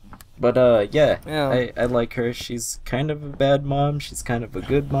do. But yeah, Yeah. I like her. She's kind of a bad mom. She's kind of a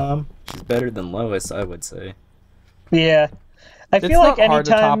good mom. She's better than Lois, I would say. Yeah. I It's feel like not hard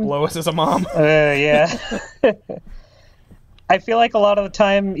to top anytime... Lois as a mom. Yeah. I feel like a lot of the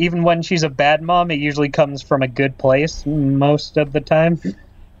time, even when she's a bad mom, it usually comes from a good place most of the time.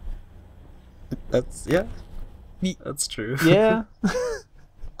 That's That's true. Yeah.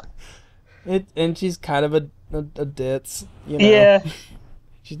 And she's kind of a ditz, you know. Yeah.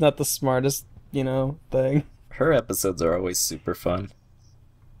 She's not the smartest, thing. Her episodes are always super fun.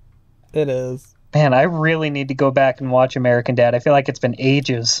 It is. Man, I really need to go back and watch American Dad. I feel like it's been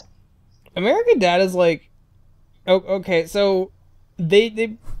ages. American Dad is like, okay, so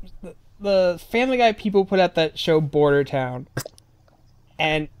the Family Guy people put out that show Border Town,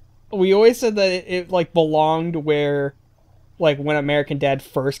 and we always said that it like belonged where, like, when American Dad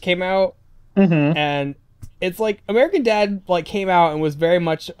first came out, and it's like American Dad like came out and was very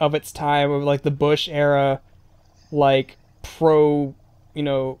much of its time of like the Bush era, like pro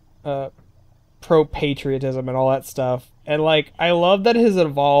patriotism and all that stuff, and like I love that it has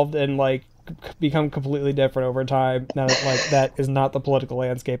evolved and like become completely different over time now that like that is not the political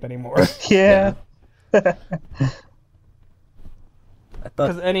landscape anymore. Yeah. I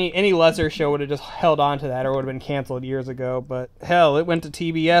Because thought any lesser show would have just held on to that or would have been canceled years ago, but hell, it went to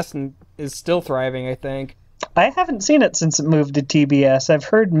TBS and is still thriving, I think. I haven't seen it since it moved to TBS. I've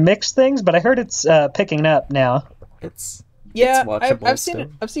heard mixed things, but I heard it's picking up now. it's Yeah, watchable I've seen still. it.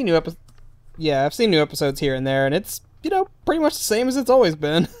 I've seen new episodes. Yeah, I've seen new episodes here and there, and it's pretty much the same as it's always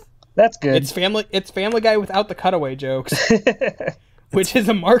been. That's good. It's Family Guy without the cutaway jokes, which is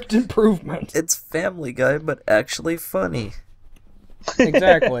a marked improvement. It's Family Guy, but actually funny.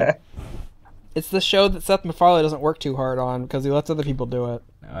 Exactly. It's the show that Seth MacFarlane doesn't work too hard on because he lets other people do it.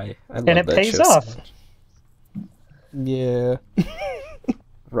 I love And it that pays show so off. much. Yeah.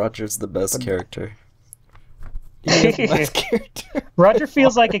 Roger's the best character. He is the best character. Roger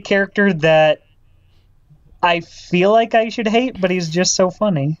feels like a character that I feel like I should hate, but he's just so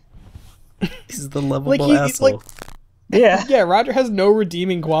funny. He's the lovable Like, he's asshole. like- Yeah. Yeah, Roger has no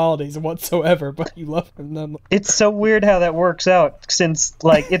redeeming qualities whatsoever, but you love him nonetheless. It's so weird how that works out, since,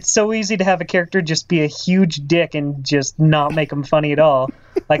 like, it's so easy to have a character just be a huge dick and just not make him funny at all.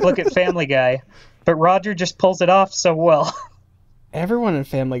 Like, look at Family Guy. But Roger just pulls it off so well. Everyone in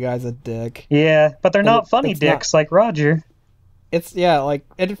Family Guy's a dick. Yeah, but they're And not funny it's dicks like Roger. It's, yeah, like,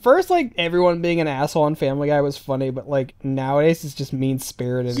 at first, like, everyone being an asshole on Family Guy was funny, but, like, nowadays it's just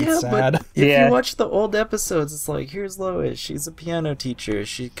mean-spirited and sad. But if Yeah. you watch the old episodes, it's like, here's Lois, she's a piano teacher,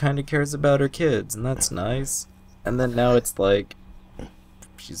 she kind of cares about her kids, and that's nice. And then now it's like,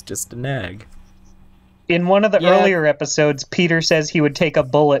 she's just a nag. In one of the Yeah. earlier episodes, Peter says he would take a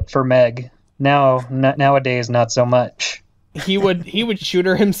bullet for Meg. Nowadays, not so much. He would shoot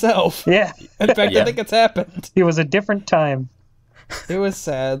her himself. Yeah, In fact, Yeah. I think it's happened. it was a different time. It was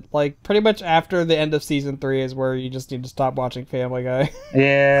sad. Like, pretty much after the end of season 3 is where you just need to stop watching Family Guy.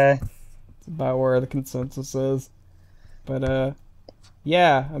 Yeah. It's about where the consensus is. But,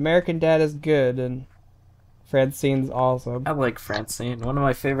 yeah, American Dad is good, and Francine's awesome. I like Francine. One of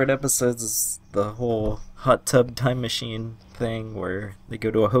my favorite episodes is the whole hot tub time machine thing where they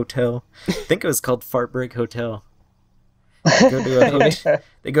go to a hotel. I think it was called Fart Break Hotel.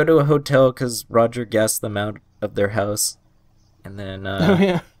 They go to a hotel because Roger gassed them out of their house. And then Oh,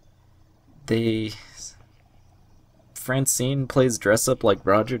 yeah. Francine plays dress up like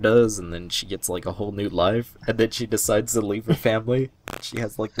Roger does, and then she gets like a whole new life, and then she decides to leave her family. She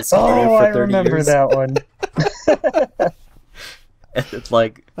has like this career Oh, for I 30 remember years. that one. And it's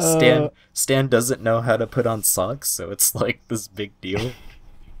like Stan doesn't know how to put on socks, so it's like this big deal.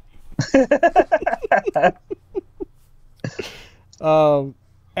 I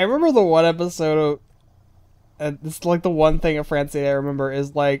remember the one episode of, and it's like the one thing of Francine I remember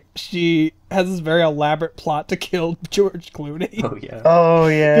is like she has this very elaborate plot to kill George Clooney. Oh yeah. Oh,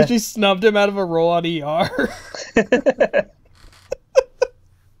 yeah. Because she snubbed him out of a role on ER.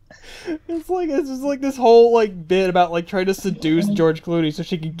 It's just like this whole like bit about like trying to seduce George Clooney so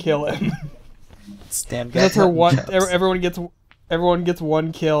she can kill him. Stan got That's her mutton one. chops. Everyone gets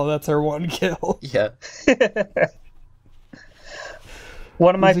one kill. That's her one kill. Yeah.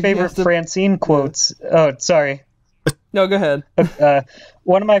 One of my He's like, favorite yes, the- Francine quotes. Oh, sorry. No, go ahead.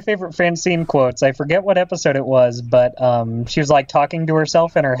 One of my favorite Francine quotes. I forget what episode it was, but she was like talking to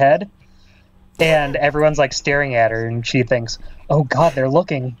herself in her head, and everyone's like staring at her, and she thinks, "Oh God, they're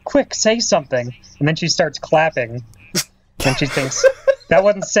looking! Quick, say something!" And then she starts clapping, and she thinks, "That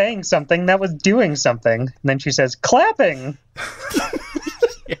wasn't saying something. That was doing something." And then she says, "Clapping."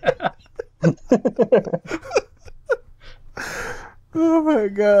 Yeah. Oh my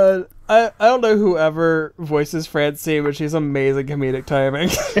god. I don't know whoever voices Francine, but she's amazing comedic timing.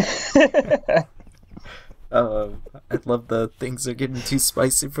 I love the things are getting too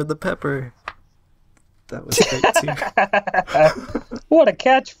spicy for the pepper. That was great too. What a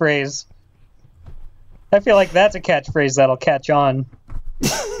catchphrase. I feel like that's a catchphrase that'll catch on.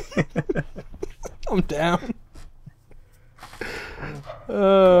 I'm down.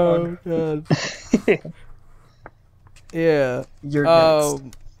 Oh god. Yeah. You're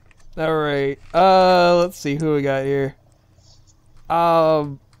next. All right. Let's see who we got here. I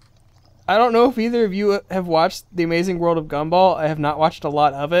don't know if either of you have watched The Amazing World of Gumball. I have not watched a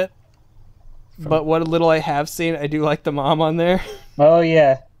lot of it, but what little I have seen, I do like the mom on there. Oh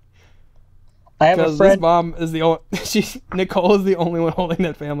yeah. I have a Because friend. this mom is the only. Nicole is the only one holding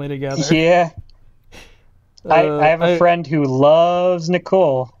that family together. Yeah. I have a friend who loves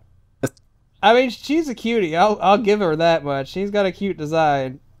Nicole. I mean, she's a cutie. I'll give her that much. She's got a cute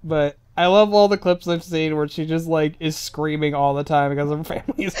design, but I love all the clips I've seen where she just like is screaming all the time because her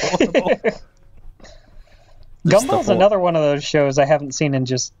family is horrible. Gumball's another one of those shows I haven't seen in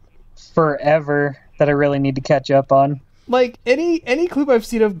just forever that I really need to catch up on. Like any clip I've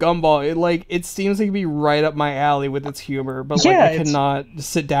seen of Gumball, it seems like it'd be right up my alley with its humor, but Yeah, I cannot just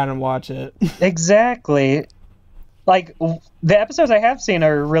sit down and watch it. Exactly. Like, the episodes I have seen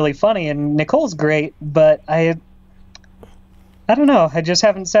are really funny, and Nicole's great, but I don't know. I just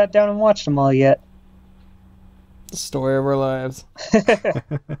haven't sat down and watched them all yet. The story of our lives.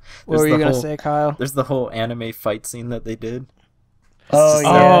 What were you gonna say, Kyle? There's the whole anime fight scene that they did. Oh, Just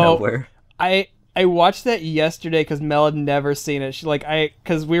out yeah. of nowhere. I watched that yesterday because Mel had never seen it.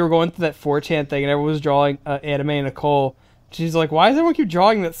 Because we were going through that 4chan thing and everyone was drawing anime and Nicole. She's like, why does everyone keep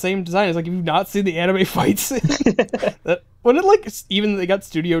drawing that same design? It's like, have you not seen the anime fight scene? When even they got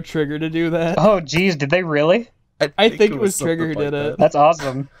Studio Trigger to do that? Oh, geez, did they really? I think it was something Trigger who did it. That's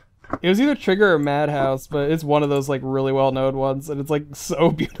awesome. It was either Trigger or Madhouse, but it's one of those really well-known ones, and it's so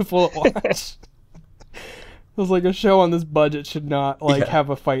beautiful to watch. It was like a show on this budget should not have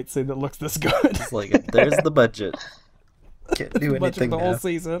a fight scene that looks this good. It's like, there's the budget. Can't do anything the now. whole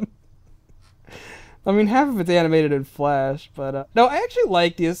season. I mean, half of it's animated in Flash, but no, I actually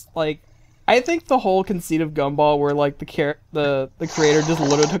like this. I think the whole conceit of Gumball, where the creator just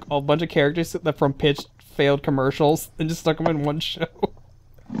literally took a bunch of characters that from pitched failed commercials and just stuck them in one show.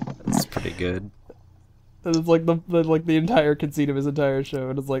 That's pretty good. And it's the entire conceit of his entire show,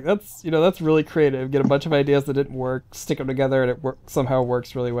 and it's that's really creative. Get a bunch of ideas that didn't work, stick them together, and it somehow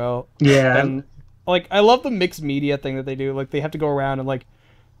works really well. Yeah. And I love the mixed media thing that they do. They have to go around and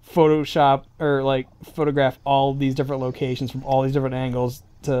Photoshop or photograph all these different locations from all these different angles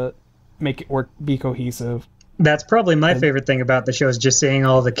to make it work, be cohesive. That's probably my favorite thing about the show is just seeing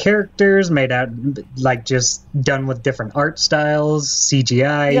all the characters made out, just done with different art styles,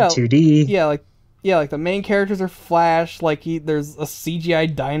 CGI, 2D. Yeah, the main characters are Flash. There's a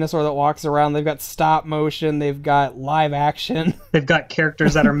CGI dinosaur that walks around. They've got stop motion. They've got live action. They've got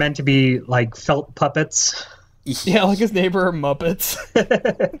characters that are meant to be felt puppets. Yeah, his neighbor are Muppets.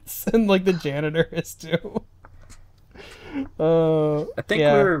 And the janitor is too. I think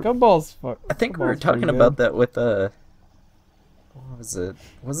Gumball's I think we were talking about that with what was it?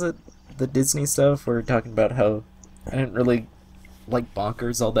 Was it the Disney stuff? We were talking about how I didn't really like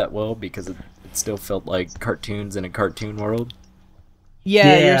Bonkers all that well because it still felt like cartoons in a cartoon world.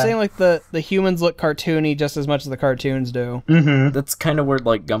 Yeah, you're saying the humans look cartoony just as much as the cartoons do. Mm-hmm. That's kind of where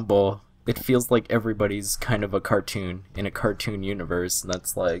Gumball. It feels like everybody's kind of a cartoon in a cartoon universe, and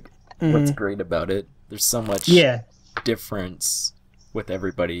that's what's great about it. There's so much difference with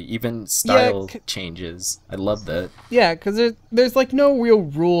everybody, even style changes. I love that. Yeah, because there's no real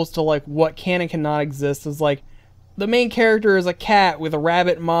rules to what can and cannot exist. It's the main character is a cat with a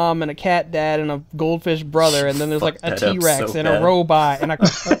rabbit mom and a cat dad and a goldfish brother, and then there's a T-Rex and a robot and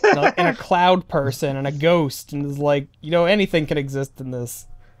a cloud person and a ghost, and it's anything can exist in this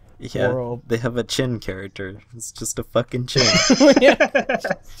world. They have a chin character. It's just a fucking chin. yeah,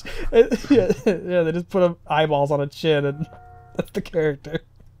 they just put eyeballs on a chin and that's the character.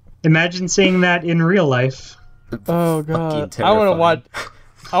 Imagine seeing that in real life. Oh god, I want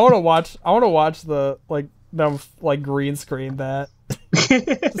to watch the them green screen that.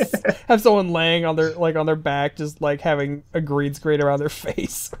 Just have someone laying on their back, just having a green screen around their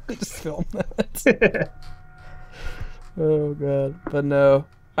face. Just film that. Oh god, but no,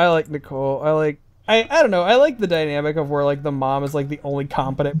 I like Nicole. I don't know. I like the dynamic of where the mom is the only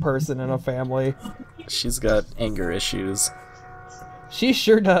competent person in a family. She's got anger issues. She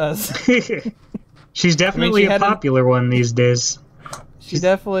sure does. She's definitely a popular one these days. She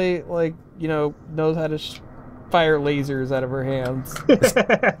definitely knows how to fire lasers out of her hands.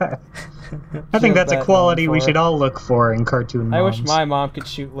 I think that's a quality we should all look for in cartoon moms. I wish my mom could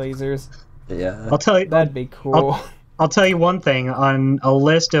shoot lasers. Yeah. I'll tell you, that'd be cool. I'll tell you one thing. On a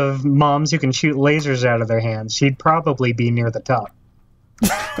list of moms who can shoot lasers out of their hands, she'd probably be near the top.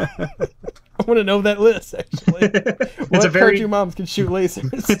 I want to know that list, actually. What cartoon moms can shoot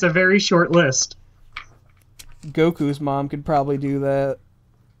lasers? It's a very short list. Goku's mom could probably do that.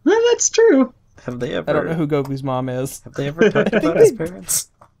 Well, that's true. Have they ever? I don't know who Goku's mom is. Have they ever talked about his parents?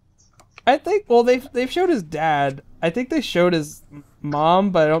 I think. Well, they've showed his dad. I think they showed his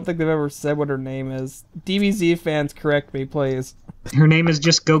mom, but I don't think they've ever said what her name is. DBZ fans, correct me, please. Her name is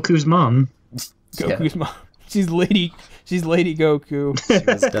just Goku's mom. Goku's mom. She's Lady Goku. She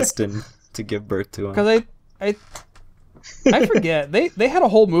was destined to give birth to him. Because I forget. They had a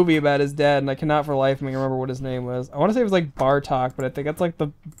whole movie about his dad, and I cannot for the life of me remember what his name was. I want to say it was Bartok, but I think that's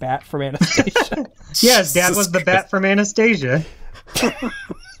the bat from Anastasia. Yeah, his dad was the bat from Anastasia.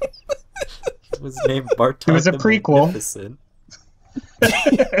 It was named Bartok. It was a prequel.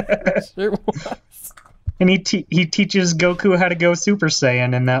 Sure was. And he teaches Goku how to go Super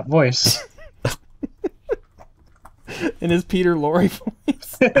Saiyan in that voice. In his Peter Lorre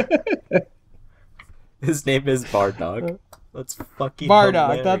voice. His name is Bardock. That's fucking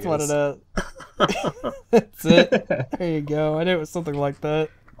Bardock, hilarious. that's what it is. That's it. There you go. I knew it was something like that.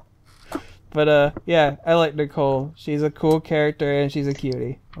 But yeah, I like Nicole. She's a cool character and she's a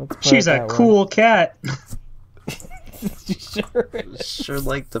cutie. She's a cool cat. She sure is. Sure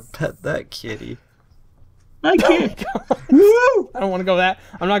like to pet that kitty. I can't. Woo! I don't want to go that.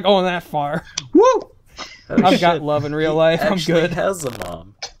 I'm not going that far. Woo! I've got love in real life. I'm Actually good. has a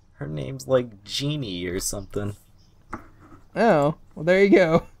mom. Her name's Jeannie or something. Oh, well, there you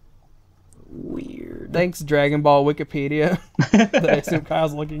go. Weird. Thanks, Dragon Ball Wikipedia. That I assume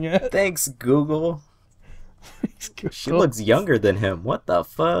Kyle's looking at. Thanks, Google. Thanks, Google. She looks younger than him. What the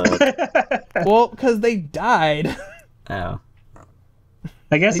fuck? Well, because they died. Oh.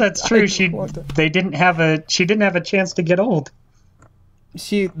 I guess that's true. She didn't have a chance to get old.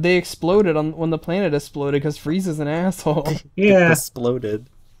 They exploded when the planet exploded because Frieza's an asshole. Yeah. Exploded.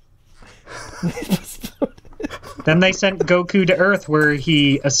 Then they sent Goku to Earth, where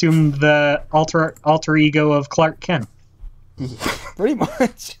he assumed the alter ego of Clark Kent. Pretty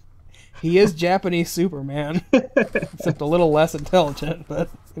much. He is Japanese Superman, except a little less intelligent. But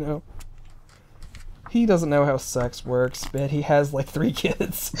he doesn't know how sex works. But he has 3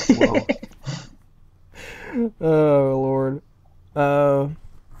 kids. Whoa. Oh Lord.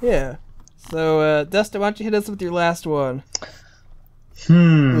 Yeah. So, Dustin, why don't you hit us with your last one?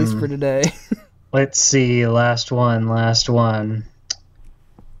 At least for today. Let's see, last one.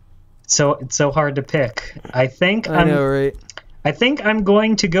 So it's so hard to pick. I know, right? I think I'm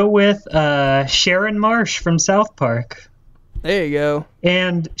going to go with Sharon Marsh from South Park. There you go.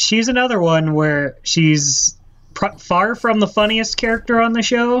 And she's another one where she's far from the funniest character on the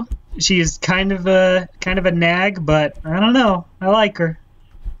show. She's kind of a nag, but I don't know. I like her.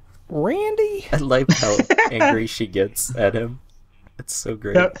 Randy? I like how angry she gets at him. It's so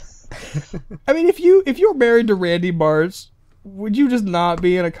great. I mean, if you were married to Randy Marsh, would you just not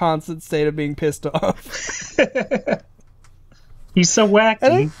be in a constant state of being pissed off? He's so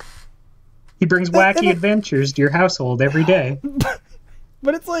wacky. He brings wacky adventures to your household every day.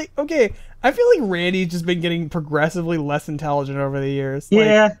 But it's okay, I feel like Randy's just been getting progressively less intelligent over the years.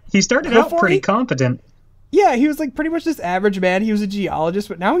 Yeah, he started out pretty competent. Yeah, he was pretty much this average man. He was a geologist,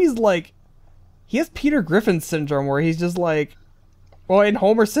 but now he's he has Peter Griffin syndrome where he's just well, and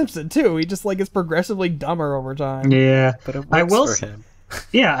Homer Simpson too. He just gets progressively dumber over time. Yeah, but it works for him.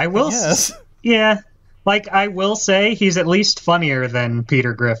 Yeah, I will. Yeah, I will say he's at least funnier than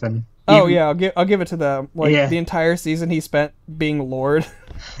Peter Griffin. Oh yeah, I'll give it to them. The entire season he spent being Lord.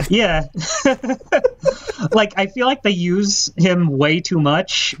 Yeah. I feel like they use him way too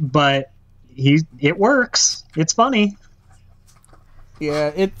much, but it works. It's funny.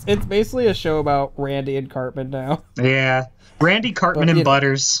 Yeah, it's basically a show about Randy and Cartman now. Yeah. Randy, Cartman, and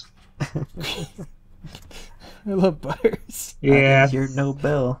Butters. I love Butters. Yeah. You're no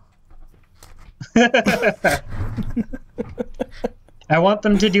Bill. I want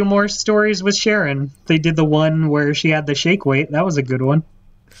them to do more stories with Sharon. They did the one where she had the shake weight. That was a good one.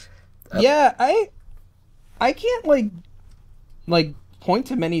 Yeah, I can't like point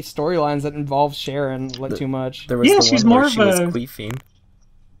to many storylines that involve Sharon too much. There was Yeah, the she's one more where of she was a- queefing.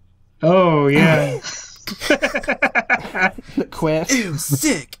 Oh, yeah. The quiff. Ew,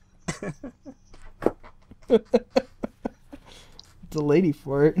 sick! The lady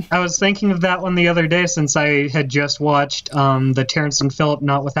for it. I was thinking of that one the other day since I had just watched the Terrence and Phillip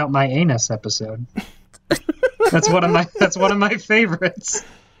Not Without My Anus episode. That's one of my favorites.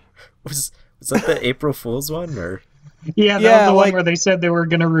 Was that the April Fool's one, or? Yeah, that Yeah, was the one like- where they said they were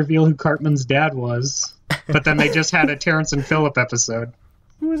going to reveal who Cartman's dad was. But then they just had a Terrence and Phillip episode.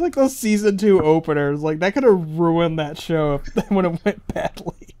 It was like those season 2 openers. Like that could have ruined that show when it went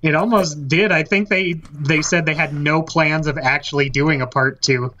badly. It almost did. I think they said they had no plans of actually doing a part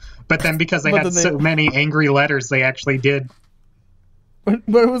 2. But then because they But had then so many angry letters, they actually did. But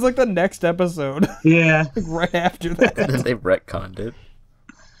it was like the next episode, Yeah. like right after that. And then they retconned it.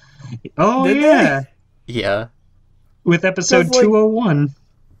 Oh, Did they? yeah. Yeah. With episode 201.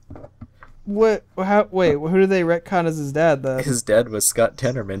 What? How? Wait, who did they retcon as his dad then? His dad was Scott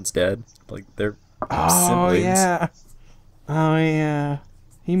Tenorman's dad. Like, they're Oh siblings. yeah. Oh yeah.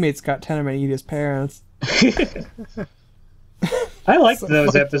 He made Scott Tenorman eat his parents. I liked So those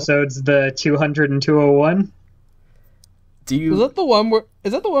fucked up. episodes, the 200 and 201. Do you... Is that the one where?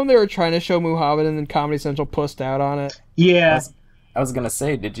 Is that the one they were trying to show Muhammad and then Comedy Central pussed out on it? Yeah. I was gonna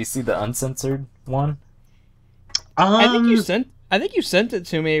say, did you see the uncensored one? I think you sent it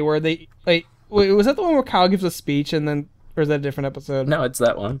to me where they like. Wait, was that the one where Kyle gives a speech and then, or is that a different episode? No, it's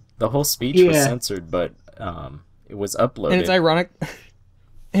that one. The whole speech was Yeah. censored, but it was uploaded. And it's ironic.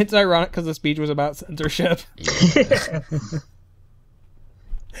 It's ironic because the speech was about censorship. Yeah.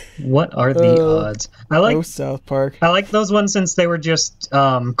 What are the odds? I like Oh, South Park. those ones since they were just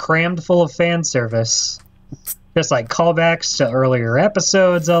crammed full of fan service. Just like callbacks to earlier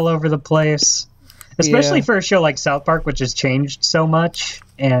episodes all over the place. Especially Yeah. for a show like South Park, which has changed so much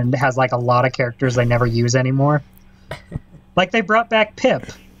and has like a lot of characters they never use anymore. Like they brought back Pip.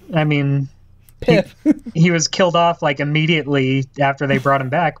 I mean, Pip. he was killed off like immediately after they brought him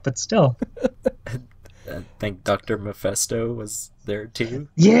back, but still. I think Dr. Mephisto was there too.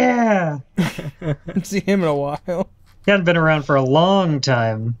 Yeah! Haven't seen him in a while. He hadn't been around for a long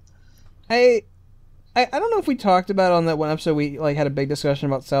time. I don't know if we talked about on that one episode we like had a big discussion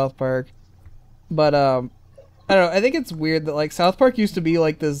about South Park, but I don't know. I think it's weird that like South Park used to be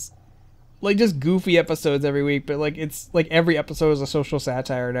like this, like just goofy episodes every week, but like it's like every episode is a social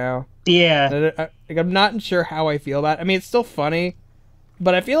satire now. Yeah. Like I'm not sure how I feel about it. I mean, it's still funny,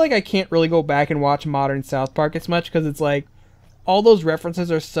 but I feel like I can't really go back and watch modern South Park as much because it's like all those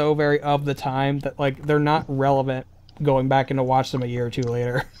references are so very of the time that like they're not relevant going back and to watch them a year or two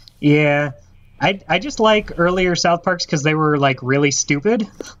later. Yeah. I just like earlier South Parks because they were like really stupid.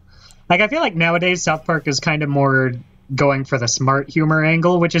 Like I feel like nowadays South Park is kind of more going for the smart humor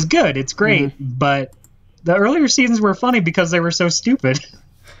angle, which is good. It's great, but the earlier seasons were funny because they were so stupid.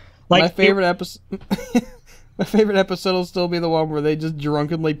 Like My favorite episode. My favorite episode will still be the one where they just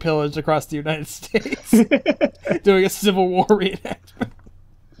drunkenly pillaged across the United States, doing a Civil War reenactment.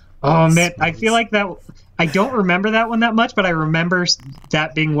 Oh man, I feel like that. I don't remember that one that much, but I remember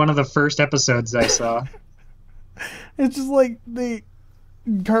that being one of the first episodes I saw. It's just like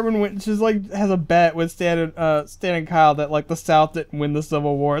Cartman went just like has a bet with Stan and Kyle that like the South didn't win the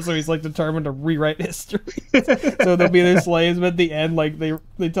Civil War, so he's like determined to rewrite history. So they'll be their slaves, but at the end, like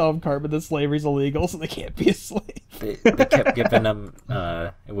they tell him Cartman that slavery's illegal, so they can't be a slave. They kept giving him,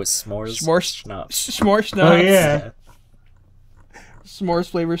 it was s'mores schnapps. S'more schnapps. Oh yeah. S'mores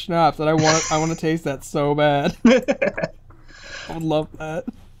flavor schnapps, and I want to taste that so bad. I would love that.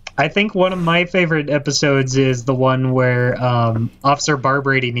 I think one of my favorite episodes is the one where Officer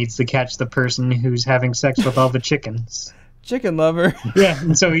Barbrady needs to catch the person who's having sex with all the chickens. Chicken lover. Yeah,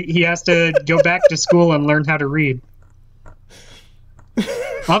 and so he has to go back to school and learn how to read.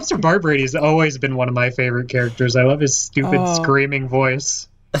 Officer Barbrady has always been one of my favorite characters. I love his stupid screaming voice.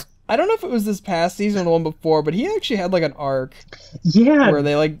 I don't know if it was this past season or the one before, but he actually had like an arc Yeah. where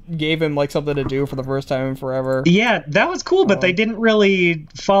they like gave him like something to do for the first time in forever. Yeah, that was cool, but they didn't really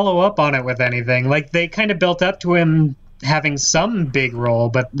follow up on it with anything. Like, they kind of built up to him having some big role,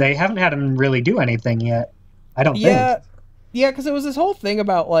 but they haven't had him really do anything yet. I don't think. Yeah, because it was this whole thing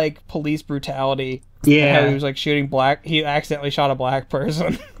about like police brutality. Yeah. And how he was like shooting black. He accidentally shot a black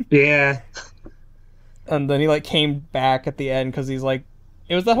person, Yeah. and then he like came back at the end because he's like,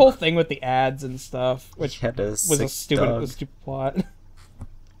 it was that whole thing with the ads and stuff, which He had a was a sick dog. stupid plot.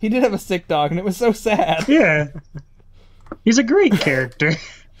 He did have a sick dog, and it was so sad. Yeah. He's a great character.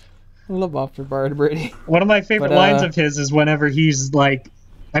 I love Officer Barbrady. One of my favorite lines of his is whenever he's like,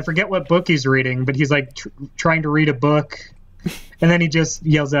 I forget what book he's reading, but he's like trying to read a book, and then he just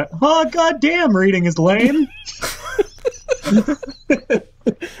yells out, "Oh, goddamn, reading is lame."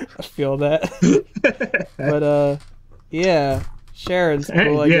 I feel that. But, yeah. Sharon's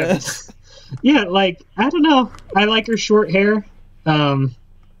cool, I guess. Yeah, like, I don't know. I like her short hair.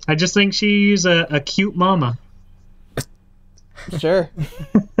 I just think she's a cute mama. Sure.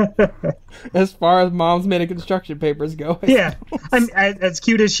 As far as moms made of construction papers go. Yeah. I'm as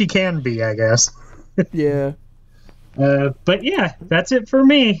cute as she can be, I guess. Yeah. But yeah, that's it for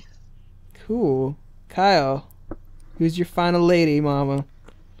me. Cool. Kyle, who's your final lady, mama?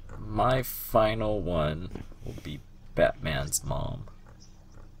 My final one will be Batman's mom.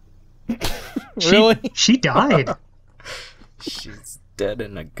 Really? She died. She's dead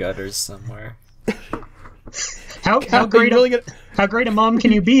in a gutter somewhere. How great how great a mom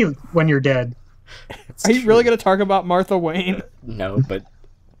can you be when you're dead? Are you really going to talk about Martha Wayne? No,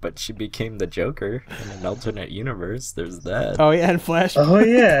 but she became the Joker in an alternate universe. There's that. Oh yeah, and Flash. Oh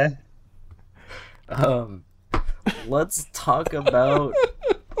yeah. Let's talk about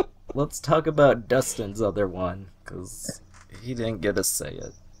Dustin's other one, because he didn't get to say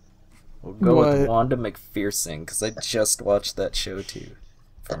it. We'll go with Wanda McPherson, because I just watched that show too.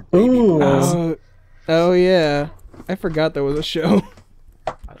 From Baby Blues. Oh yeah, I forgot there was a show.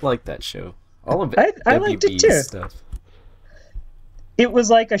 I like that show. All of it. I liked it too. Stuff. It was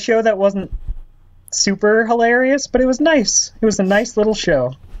like a show that wasn't super hilarious, but it was nice. It was a nice little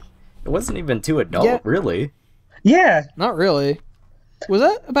show. It wasn't even too adult, really. Yeah, not really. Was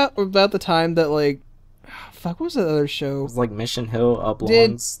that about the time that like, fuck, what was that other show? It was like Mission Hill,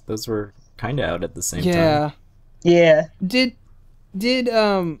 Oblongs. Those were kind of out at the same time. Yeah. Did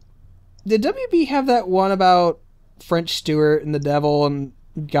WB have that one about French Stewart and the devil and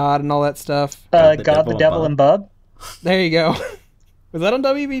God and all that stuff? God, the Devil, and Bub. There you go. Was that on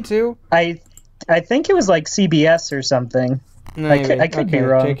WB too? I think it was like CBS or something. Maybe. I could be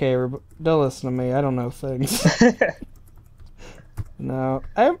wrong. JK, don't listen to me. I don't know things. No,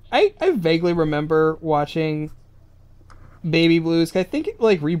 I vaguely remember watching Baby Blues. I think it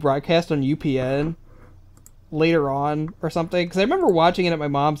like rebroadcast on UPN later on or something. Because I remember watching it at my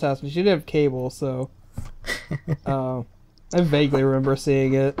mom's house, and she didn't have cable, so I vaguely remember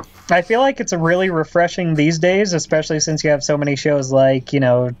seeing it. I feel like it's really refreshing these days, especially since you have so many shows like,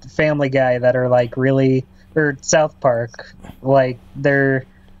 Family Guy that are like really, or South Park. Like, they're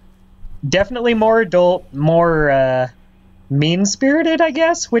definitely more adult, more mean-spirited, I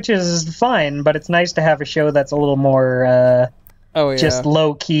guess, which is fine, but it's nice to have a show that's a little more just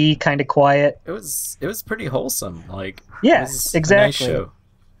low-key, kind of quiet. It was pretty wholesome. Like, yeah, it was exactly. A nice show.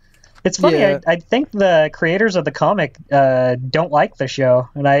 It's funny, Yeah. I think the creators of the comic don't like the show,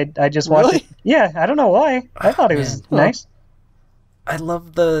 and I just watched it. Yeah, I don't know why. I thought it was nice. I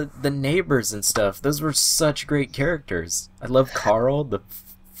love the neighbors and stuff. Those were such great characters. I love Carl, the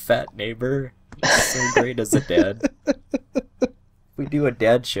fat neighbor. He's so great as a dad. If we do a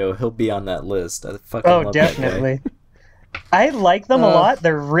dad show, he'll be on that list. I fucking love definitely. that guy. I like them a lot.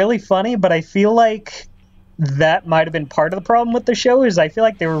 They're really funny, but I feel like that might have been part of the problem with the show, is I feel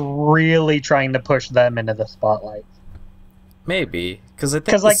like they were really trying to push them into the spotlight. Maybe, because I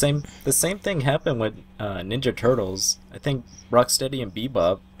think the same thing happened with Ninja Turtles. I think Rocksteady and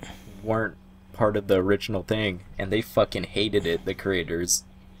Bebop weren't part of the original thing, and they fucking hated it, the creators.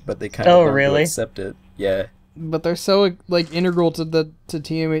 But they kind of learned to accept it. Yeah. But they're so like integral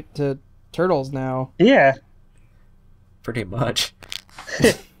to Turtles now. Yeah. Pretty much.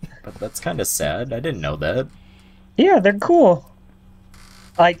 But that's kind of sad. I didn't know that. Yeah, they're cool.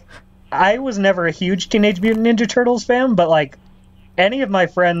 Like, I was never a huge Teenage Mutant Ninja Turtles fan, but like, any of my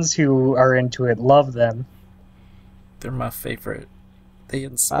friends who are into it love them. They're my favorite. They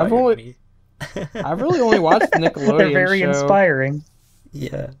inspire me. I've really only watched the Nickelodeon They're very show. inspiring.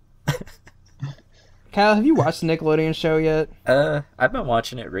 Yeah. Kyle, have you watched the Nickelodeon show yet? I've been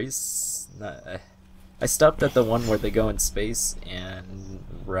watching it I stopped at the one where they go in space and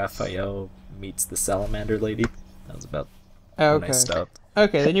Raphael meets the salamander lady. That was about when I stopped.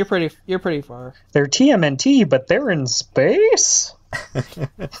 Okay, then you're pretty far. They're TMNT, but they're in space?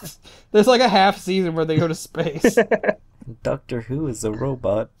 There's like a half season where they go to space. Doctor Who is a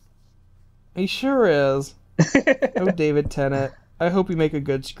robot. He sure is. Oh, David Tennant. I hope you make a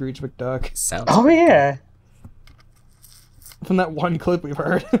good Scrooge McDuck. Sounds yeah. From that one clip we've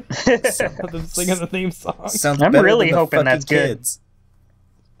heard. Of them singing the theme song. I'm really hoping that's kids.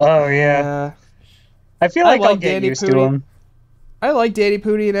 Good. Oh, yeah. I feel like I'll get Danny used Pudi. to them. I like Danny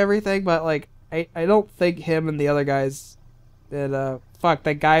Pudi and everything, but like I don't think him and the other guys that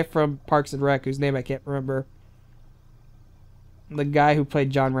that guy from Parks and Rec whose name I can't remember. The guy who played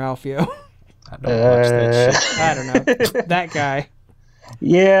John Ralphio. I don't watch that shit. I don't know. That guy.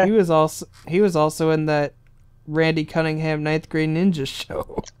 Yeah. He was also in that Randy Cunningham Ninth Grade Ninja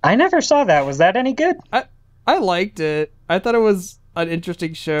show. I never saw that. Was that any good? I liked it. I thought it was an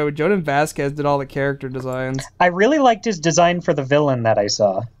interesting show. Jonan Vasquez did all the character designs. I really liked his design for the villain that I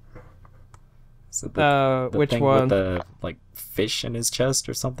saw. Is it the which thing one? with the like fish in his chest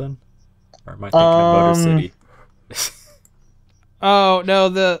or something? Or am I thinking of Motor City? Oh no,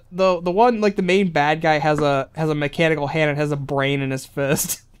 the one like the main bad guy has a mechanical hand and has a brain in his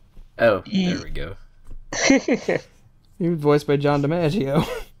fist. Oh, there we go. He was voiced by John DiMaggio.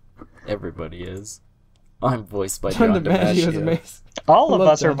 Everybody is. I'm voiced by John John DiMaggio is DiMaggio. amazing. All I of love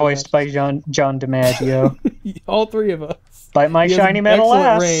us are John voiced by John DiMaggio. All three of us. Bite my He has shiny an metal excellent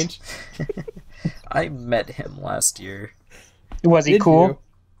ass. range. I met him last year. Was he Did cool? you?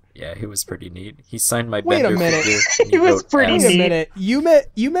 Yeah, he was pretty neat. He signed my Wait a Bender minute. figure. and He was wrote pretty ass. Wait a neat. minute.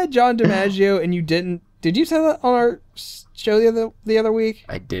 You met John DiMaggio and you didn't. Did you say that on our show the other week?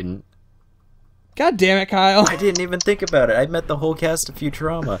 I didn't. God damn it, Kyle. I didn't even think about it. I met the whole cast of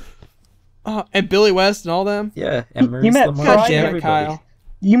Futurama. And Billy West and all them. Yeah, and Maurice met LaMarche. Fry God and damn it, everybody. Kyle.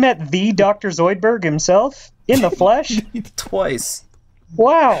 You met the Dr. Zoidberg himself in the flesh? Twice.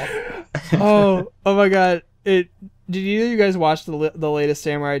 Wow. Oh my God! Did you guys watch the latest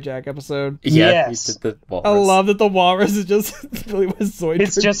Samurai Jack episode? Yeah, Yes. he did the walrus. I love that the walrus is just Billy West Zoidberg.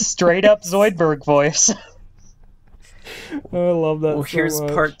 It's just straight up Zoidberg voice. I love that. Well, so here's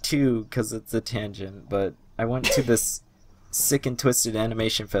much. part 2, because it's a tangent, but I went to this Sick and Twisted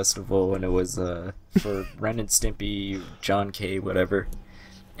Animation Festival, and it was for Ren and Stimpy, John K., whatever.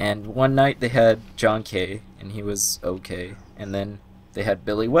 And one night they had John K., and he was okay. And then they had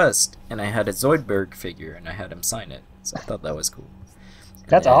Billy West, and I had a Zoidberg figure, and I had him sign it. So I thought that was cool. And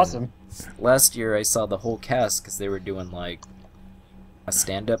That's then awesome. Last year I saw the whole cast, because they were doing, like, a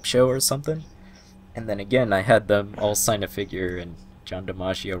stand-up show or something. And then again, I had them all sign a figure, and John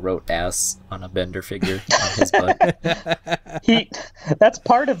DiMaggio wrote ass on a Bender figure on his butt. That's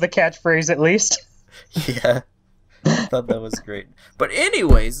part of the catchphrase, at least. Yeah. I thought that was great. But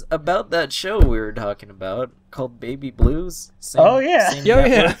anyways, about that show we were talking about, called Baby Blues. Oh, yeah. Same Oh, yeah.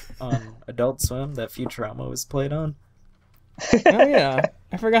 network on Adult Swim that Futurama was played on. Oh yeah,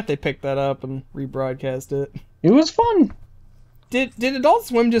 I forgot they picked that up and rebroadcast it. It was fun. Did Adult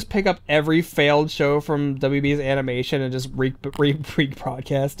Swim just pick up every failed show from WB's animation and just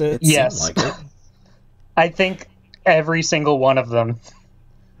rebroadcast it? It Yes. seemed like it. I think every single one of them.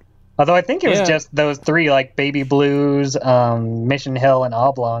 Although I think it was Yeah. just those three, like Baby Blues, Mission Hill, and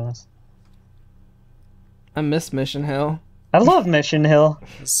Oblongs. I miss Mission Hill. I love Mission Hill.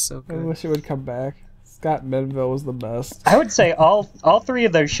 It's so I good. wish it would come back. Scott Menville was the best. I would say all three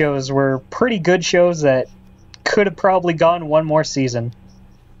of those shows were pretty good shows that could have probably gone one more season.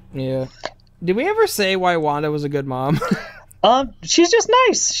 Yeah. Did we ever say why Wanda was a good mom? She's just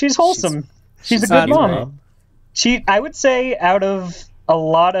nice. She's wholesome. She's a not good mom. right. I would say out of a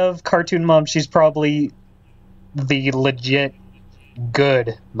lot of cartoon moms, she's probably the legit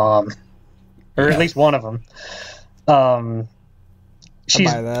good mom, or at least one of them. I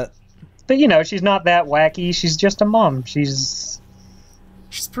She's, buy that. but you know, she's not that wacky. She's just a mom. She's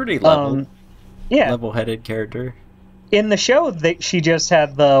pretty level-headed character. in the show she just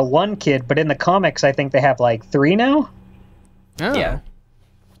had the one kid, but in the comics, I think they have like 3 now. Oh. Yeah.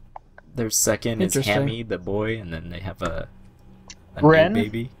 Their second is Interesting. Hammy, the boy, and then they have a Ren? new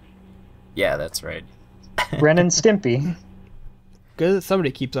baby. Yeah, that's right. Ren and Stimpy. Good that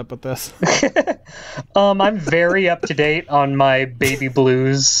somebody keeps up with this. I'm very up to date on my Baby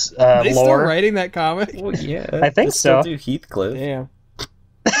Blues They still lore. writing that comic? Well, yeah. I think they still so. do Heathcliff. Damn.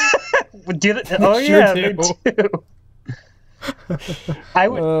 Oh Sure yeah, do. they do. I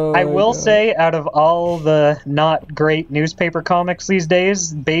Oh I my will God. say, out of all the not great newspaper comics these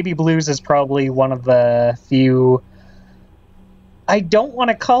days, Baby Blues is probably one of the few. I don't want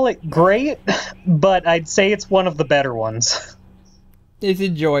to call it great, but I'd say it's one of the better ones. It's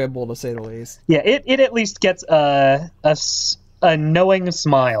enjoyable to say the least. Yeah, it at least gets a knowing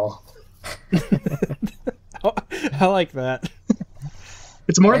smile. I like that.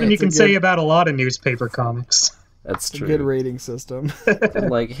 It's more than you can say about a lot of newspaper comics. That's It's a true. good rating system.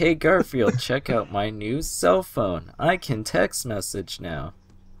 Like, hey Garfield, check out my new cell phone. I can text message now.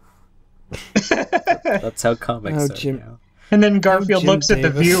 That's how comics Oh, are Jim. now. And then Garfield Jim looks at the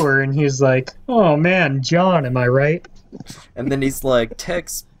Davis. viewer and he's like, "Oh man, John, am I right?" And then he's like,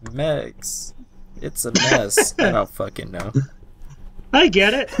 text Megs. It's a mess. I don't fucking know. I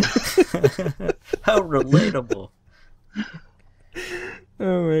get it. How relatable.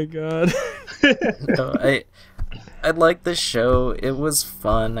 Oh my god. No, I like the show. It was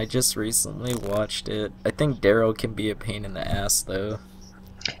fun. I just recently watched it. I think Daryl can be a pain in the ass, though.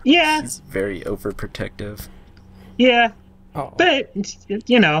 Yeah, He's very overprotective. yeah. Oh. But,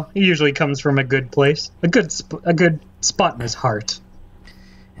 you know, he usually comes from a good place. A good spot in his heart.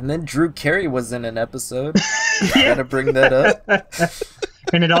 And then Drew Carey was in an episode. Gotta bring that up.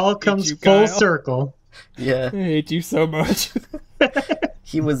 And it all comes you, full Kyle. circle. Yeah. I hate you so much.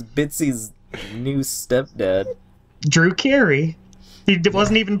 He was Bitsy's new stepdad. Drew Carey. He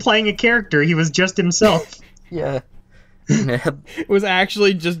wasn't even playing a character, he was just himself. Yeah. And it had- It was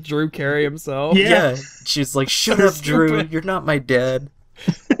actually just Drew Carey himself. Yeah. yeah. She's like, shut So up, Drew. stupid. You're not my dad.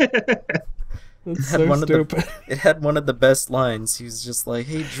 That's Had so one stupid. Of the, it had one of the best lines. He was just like,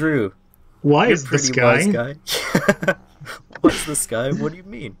 hey, Drew. Why You're is the pretty sky? wise guy. Why's the sky? What do you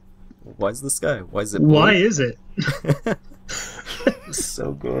mean? Why's the sky? Why is it blue? Why is it?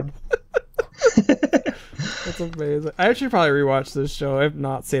 So good. That's amazing. I should probably rewatch this show. I've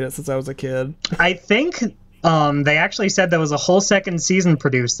not seen it since I was a kid. I think they actually said there was a whole second season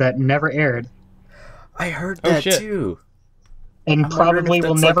produced that never aired. I heard Oh, that shit. too. And I'm wondering probably if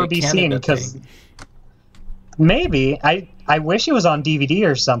will that's like never a be Canada seen because thing. maybe I wish it was on DVD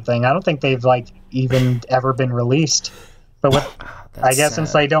or something. I don't think they've like even ever been released. But with, That's I guess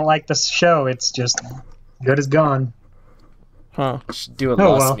since sad. I don't like the show, it's just good as gone. Huh. Should do a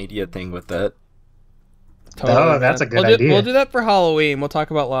Oh, lost well. media thing with that. Oh, that's a good we'll idea. We'll do that for Halloween. We'll talk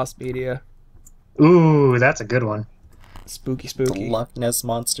about Lost Media. Ooh, that's a good one. Spooky, The spooky. Loch Ness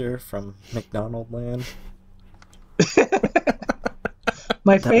monster from McDonald Land.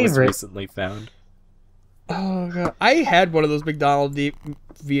 My That was favorite. recently found. Oh god, I had one of those McDonald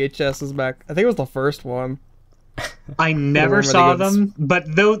VHSs back. I think it was the first one. I never Remember saw the them,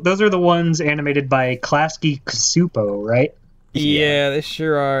 but those are the ones animated by Klasky Kasupo, right? Yeah, they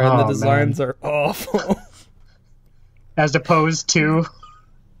sure are, and the Oh, designs are awful. As opposed to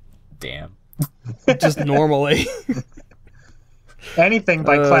Damn. Just normally. anything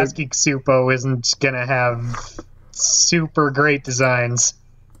by Uh, Klasky Kasupo isn't gonna have super great designs.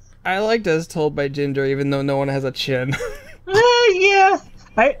 I liked As Told by Ginger, even though no one has a chin. Yeah,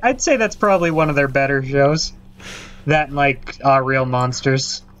 I'd say that's probably one of their better shows. That and like Real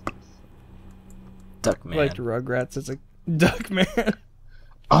Monsters. Duckman. Like Rugrats, it's a Duckman.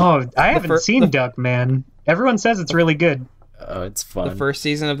 Oh, I haven't seen the- Duckman. Everyone says it's really good. Oh, it's fun. The first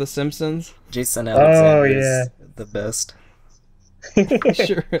season of The Simpsons. Jason Alexander yeah. is the best.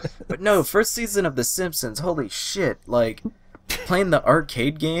 Sure. But no, first season of The Simpsons, holy shit. Like, playing the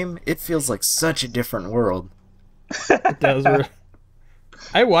arcade game, it feels like such a different world. It does.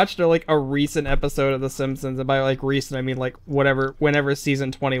 I watched a recent episode of The Simpsons, and by like recent I mean like whenever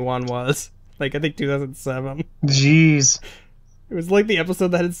season 21 was. Like I think 2007. Jeez. It was like the episode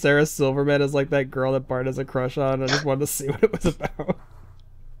that had Sarah Silverman as like that girl that Bart has a crush on. I just wanted to see what it was about.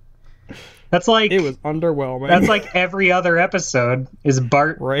 That's like It was underwhelming. that's like every other episode is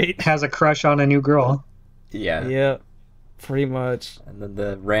Bart right. has a crush on a new girl. Yeah. Yeah, pretty much. And then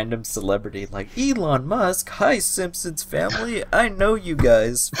the random celebrity like, Elon Musk, hi Simpsons family, I know you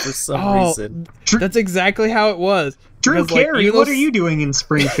guys for some Oh, reason. That's exactly how it was. Drew Because, like, Carey, even what though- are you doing in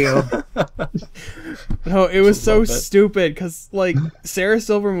Springfield? No, it was so Love it. stupid because like Sarah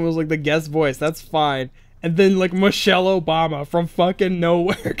Silverman was like the guest voice. That's fine. And then like Michelle Obama from fucking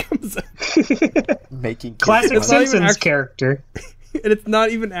nowhere comes in. Making kids Classic It's not even Simpsons act- character. And it's not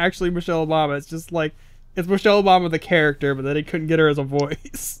even actually Michelle Obama. It's just like it's Michelle Obama the character, but then he couldn't get her as a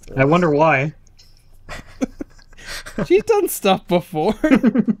voice. I wonder why. She's done stuff before.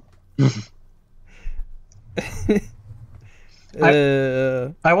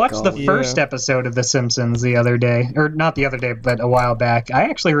 I watched the God. first Yeah. episode of The Simpsons the other day, or not the other day, but a while back. I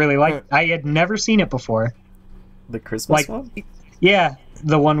actually really liked. I had never seen it before. The Christmas Like, one? yeah,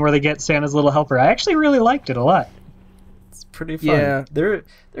 the one where they get Santa's little helper. I actually really liked it a lot. It's pretty fun. Yeah.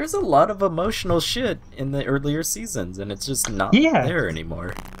 There's a lot of emotional shit in the earlier seasons, and it's just not Yeah. there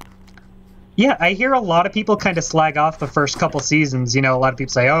anymore. Yeah, I hear a lot of people kind of slag off the first couple seasons. You know, a lot of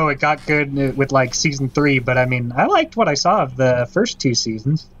people say, "Oh, it got good with like season 3," but I mean, I liked what I saw of the first 2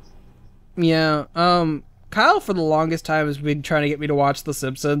 seasons. Yeah. Kyle for the longest time has been trying to get me to watch The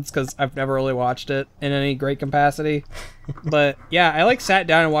Simpsons because I've never really watched it in any great capacity. But yeah, I like sat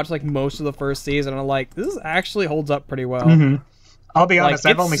down and watched like most of the first season, and I'm like, this actually holds up pretty well. Hmm. I'll be Like, honest,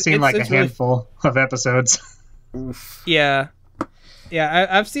 I've only seen like a it's really- handful of episodes. Oof. Yeah. Yeah,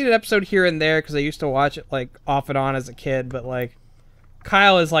 I've seen an episode here and there because I used to watch it like off and on as a kid, but like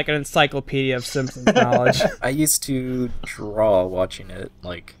Kyle is like an encyclopedia of Simpsons knowledge. I used to draw watching it.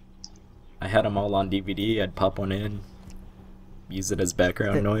 Like, I had them all on DVD. I'd pop one in, use it as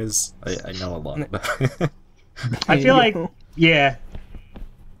background noise. I know a lot about it. I feel like, yeah.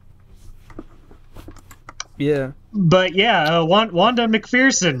 Yeah. But yeah, Wanda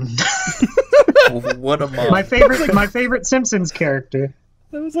McPherson. What a mom. my favorite Simpsons character.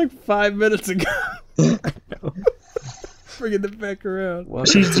 That was like 5 minutes ago. I know. Bringing it back around.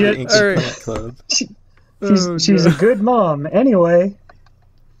 Welcome She's to the just- Ink Alright. Plant Club. She's a good mom. Anyway.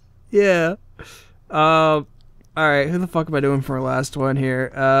 Yeah. All right. Who the fuck am I doing for our last one here?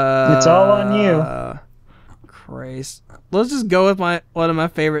 It's all on you. Christ. Let's just go with one of my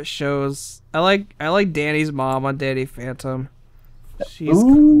favorite shows. I like Danny's mom on Danny Phantom. She's Ooh.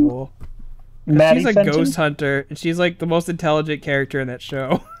 cool. Maddie She's a Fenton? ghost hunter, and she's like the most intelligent character in that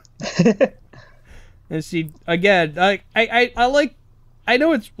show. And she, again, I like. I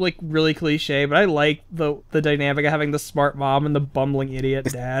know it's like really cliche, but I like the dynamic of having the smart mom and the bumbling idiot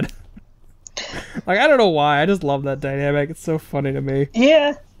dad. Like, I don't know why, I just love that dynamic. It's so funny to me.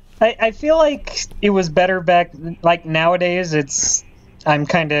 Yeah. I feel like it was better back, like nowadays I'm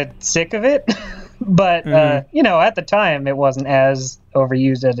kind of sick of it. But, you know, at the time it wasn't as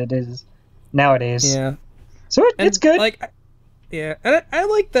overused as it is nowadays. Yeah. So it's good. Like, yeah, and I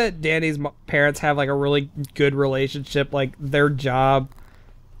like that Danny's parents have like a really good relationship. Like, their job,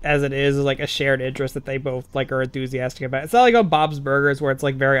 as it is like a shared interest that they both like are enthusiastic about. It's not like on Bob's Burgers where it's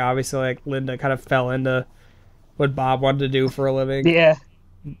like very obviously like Linda kind of fell into what Bob wanted to do for a living. Yeah.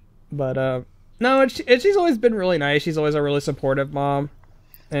 But no, she's always been really nice. She's always a really supportive mom,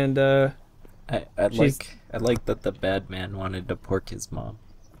 and I like that the bad man wanted to pork his mom.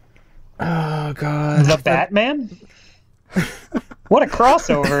 oh god, The Batman? What a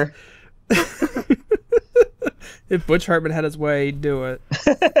crossover. if Butch Hartman had his way, he'd do it.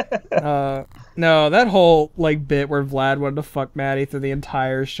 No, that whole like bit where Vlad wanted to fuck Maddie through the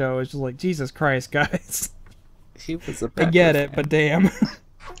entire show is just like, Jesus Christ, guys. He was a I get it, fan. but damn.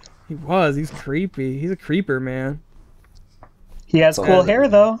 He's creepy. He's a creeper, man. He has That's cool all. hair,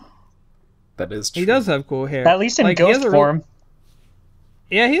 though. That is true. He does have cool hair. At least in Like, he has ghost a form.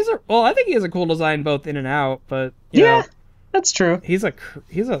 Yeah, I think he has a cool design both in and out, but you Yeah, know, that's true. he's a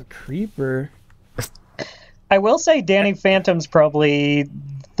creeper. I will say Danny Phantom's probably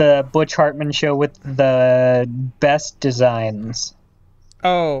the Butch Hartman show with the best designs.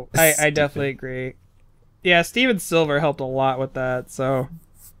 Oh, I Stupid. definitely agree. Yeah, Steven Silver helped a lot with that, so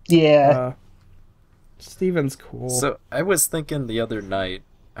Yeah. Steven's cool. So I was thinking the other night,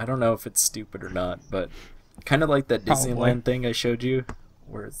 I don't know if it's stupid or not, but kind of like that Probably. Disneyland thing I showed you,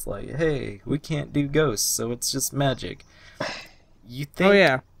 where it's like, hey, we can't do ghosts, so it's just magic. You think? Oh,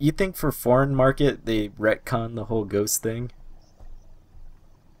 yeah. You think for foreign market they retcon the whole ghost thing?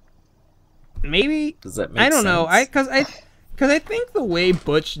 Maybe Does that make I don't know. sense? Because I think the way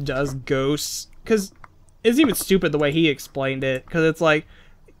Butch does ghosts, because it's even stupid the way he explained it. Because it's like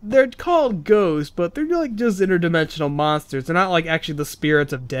they're called ghosts, but they're like just interdimensional monsters. They're not like actually the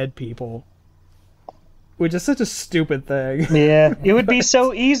spirits of dead people, which is such a stupid thing. Yeah. It would be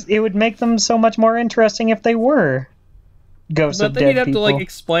so easy. It would make them so much more interesting if they were ghosts But of then dead you'd have people. to like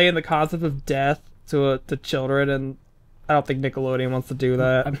explain the concept of death to children, and I don't think Nickelodeon wants to do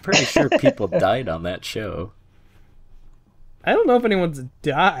that. I'm pretty sure people died on that show, I don't know if anyone's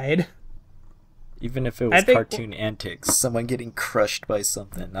died. even if it I was think- cartoon antics, someone getting crushed by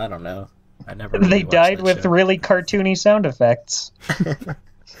something. I don't know. I never. Really They watched died that with show. really cartoony sound effects.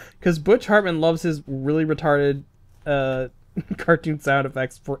 Because Butch Hartman loves his really retarded cartoon sound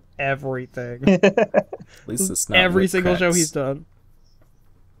effects for everything. At least it's not Every whip single show cracks. he's done.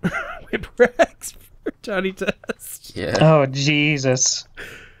 Whipwrecks for Johnny Test. Yeah. Oh, Jesus.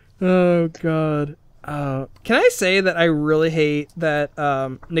 Oh, God. Can I say that I really hate that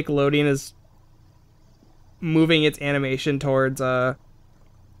Nickelodeon is moving its animation towards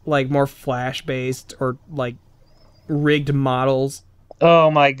like more flash-based or like rigged models?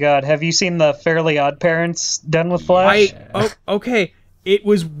 Oh my god. Have you seen the Fairly Odd Parents done with Flash? Okay. It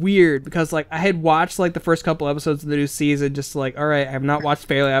was weird because like I had watched like the first couple episodes of the new season, just like, all right, I have not watched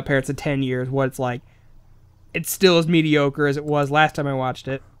Fairly Odd Parents in 10 years. What it's like, it's still as mediocre as it was last time I watched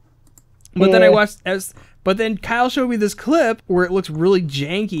it. But then I Yeah. watched but then Kyle showed me this clip where it looks really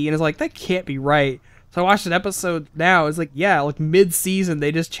janky and it's like, that can't be right. So I watched an episode now. It's like, yeah, like mid-season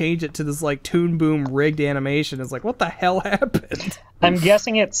they just changed it to this like Toon Boom rigged animation. It's like, what the hell happened? I'm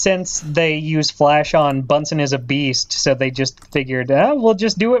guessing it's since they use Flash on Bunsen is a Beast, so they just figured, we'll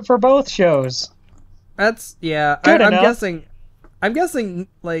just do it for both shows. That's yeah. Good I'm guessing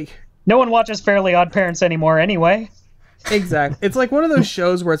like No one watches Fairly Odd Parents anymore anyway. Exactly. It's like one of those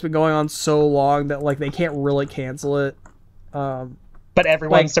shows where it's been going on so long that like they can't really cancel it. But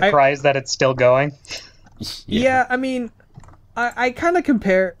everyone's Like, surprised that it's still going. Yeah, I mean, I kind of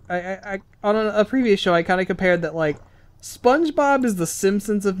compare. I on a previous show, I kind of compared that like SpongeBob is the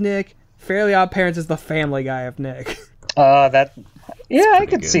Simpsons of Nick, Fairly Odd Parents is the Family Guy of Nick. I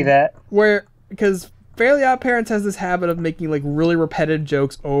could see that. Where because Fairly Odd Parents has this habit of making like really repetitive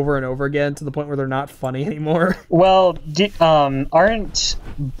jokes over and over again to the point where they're not funny anymore. Well, aren't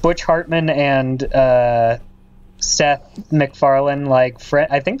Butch Hartman and Seth MacFarlane like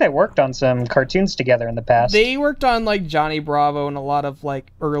I think they worked on some cartoons together in the past. They worked on like Johnny Bravo and a lot of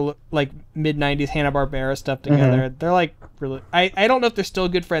like early like mid 90s Hanna-Barbera stuff together. They're like really I don't know if they're still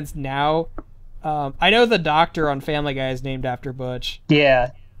good friends now. I know the doctor on Family Guy is named after Butch.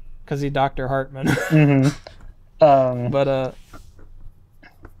 Yeah. Cuz he's Dr. Hartman. But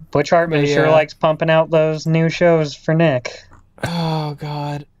Butch Hartman sure likes pumping out those new shows for Nick. Oh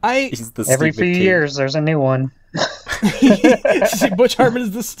god. He's the Every Stephen few King. years there's a new one. Butch Hartman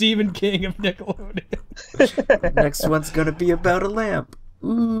is the Stephen King of Nickelodeon. Next one's gonna be about a lamp.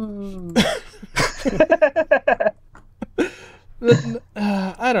 Ooh.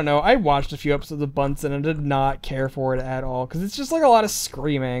 I don't know. I watched a few episodes of Bunsen and did not care for it at all because it's just like a lot of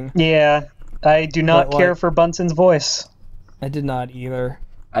screaming. Yeah, I do not care for Bunsen's voice. I did not either.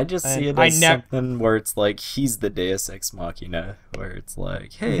 I just see it as something where it's like he's the Deus Ex Machina, where it's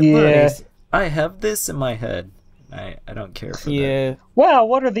like, hey, look, I have this in my head. I don't care for that. Wow,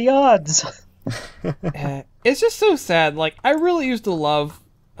 what are the odds? It's just so sad. Like, I really used to love,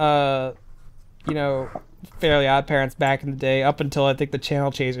 Fairly Odd Parents back in the day, up until I think the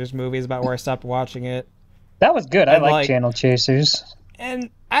Channel Chasers movie is about where I stopped watching it. That was good. I like Channel Chasers. And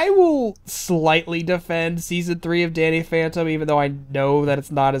I will slightly defend season 3 of Danny Phantom, even though I know that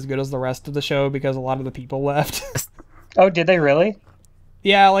it's not as good as the rest of the show because a lot of the people left. Oh, did they really?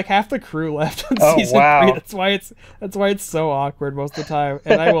 Yeah, like half the crew left in season 3. That's why it's so awkward most of the time.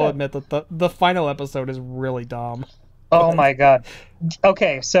 And I will admit that the final episode is really dumb. Oh my god.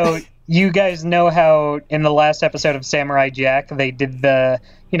 Okay, so you guys know how in the last episode of Samurai Jack they did the,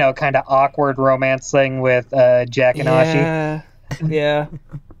 kind of awkward romance thing with Jack and Ashi? Yeah.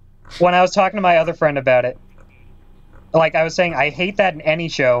 When I was talking to my other friend about it, like I was saying, I hate that in any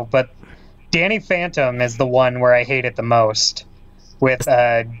show, but Danny Phantom is the one where I hate it the most. With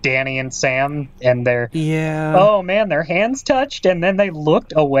Danny and Sam and oh man, their hands touched and then they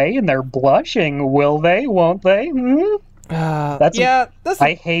looked away and they're blushing. Will they? Won't they?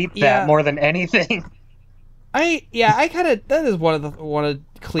 I hate that more than anything. That is one of the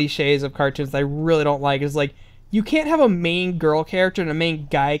cliches of cartoons that I really don't like. Is like you can't have a main girl character and a main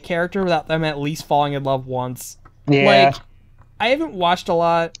guy character without them at least falling in love once. Yeah. Like I haven't watched a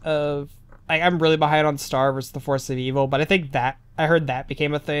lot of. I'm really behind on Star vs. The Force of Evil, but I think I heard that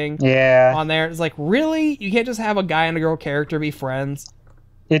became a thing. Yeah. On there, it's like, really, you can't just have a guy and a girl character be friends.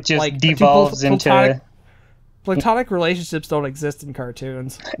 It just like, devolves into platonic relationships don't exist in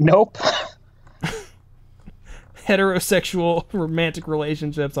cartoons. Nope. Heterosexual romantic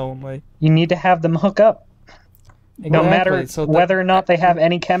relationships only. You need to have them hook up, no matter whether or not they have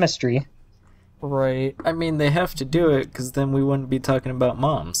any chemistry. Right. I mean, they have to do it because then we wouldn't be talking about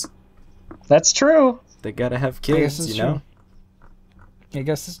moms. That's true. They gotta have kids, you know? I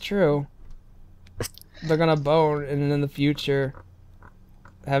guess it's true. They're gonna bone and in the future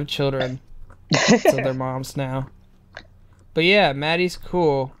have children. So they're moms now. But yeah, Maddie's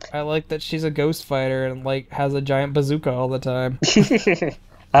cool. I like that she's a ghost fighter and like has a giant bazooka all the time.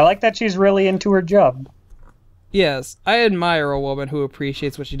 I like that she's really into her job. Yes, I admire a woman who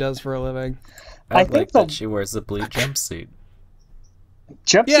appreciates what she does for a living. I like that she wears a blue jumpsuit.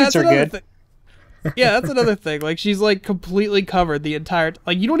 Jumpsuits are good. Yeah, that's another thing. Like, she's, like, completely covered the entire...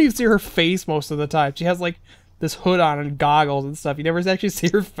 Like, you don't even see her face most of the time. She has, like, this hood on and goggles and stuff. You never actually see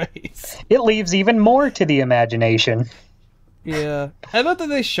her face. It leaves even more to the imagination. Yeah. I love that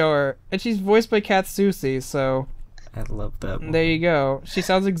they show her. And she's voiced by Katsusi, so... I love that one. There you go. She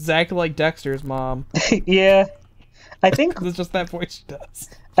sounds exactly like Dexter's mom. Yeah. I think... It's just that voice she does.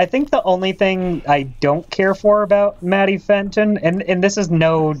 I think the only thing I don't care for about Maddie Fenton, and this is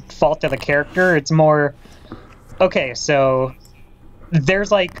no fault of the character, it's more... Okay, so there's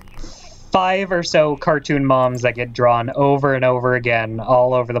like 5 or so cartoon moms that get drawn over and over again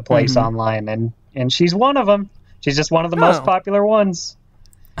all over the place online, and she's one of them. She's just one of the most popular ones.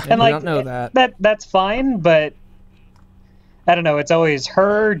 And like, I don't know that. That's fine, but I don't know, it's always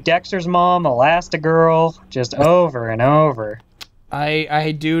her, Dexter's mom, Elastigirl, just over and over.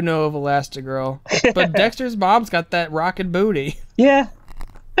 I do know of Elastigirl, but Dexter's mom's got that rockin' booty. Yeah.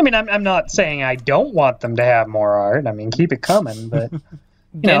 I mean, I'm not saying I don't want them to have more art. I mean, keep it coming, but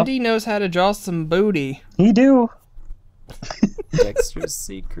Gendy knows how to draw some booty. he do. Dexter's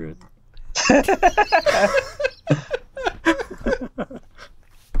secret.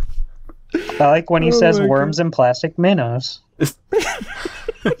 I like when he says my worms and plastic minnows.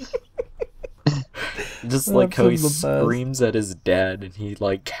 Just like how he Dustin's the best. screams at his dad and he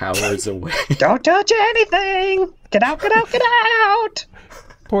like cowers away. Don't touch anything! Get out, get out, get out!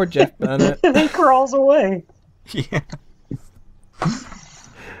 Poor Jeff Bennett. And he crawls away. Yeah.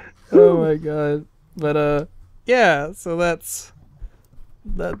 Oh my god. But yeah, so that's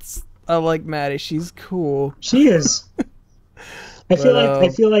I like Maddie. She's cool. She is. I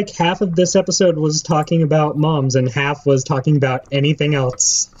feel like half of this episode was talking about moms and half was talking about anything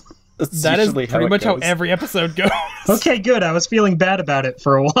else. That's That is usually pretty much how goes. every episode goes. Okay, good. I was feeling bad about it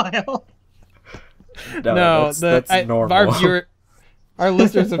for a while. No, that's normal. Our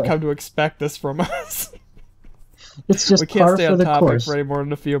listeners have come to expect this from us. It's just We can't par stay for on the topic course. for any more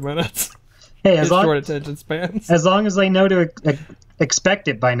than a few minutes. Hey, It's short attention spans. as long as they know to expect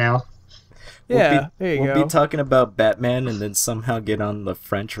it by now. Yeah, there you We'll go. be talking about Batman and then somehow get on the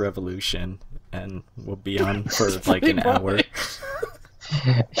French Revolution and we'll be on for like an hour.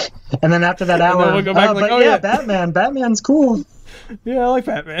 And then after that then hour, we'll go back like, but oh, yeah, yeah. Batman's cool. Yeah, I like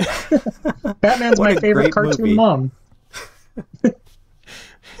Batman. Batman's What my a favorite great cartoon movie. mom.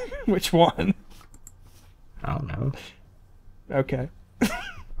 Which one? I don't know. Okay.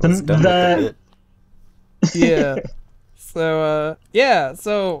 Let's done with The- it. Yeah.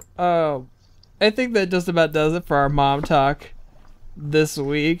 So I think that just about does it for our mom talk this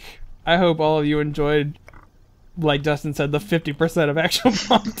week. I hope all of you enjoyed, like Dustin said, the 50% of actual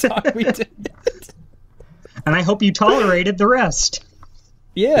mom talk we did. And I hope you tolerated the rest.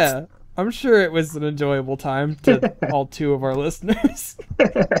 Yeah, I'm sure it was an enjoyable time to all two of our listeners.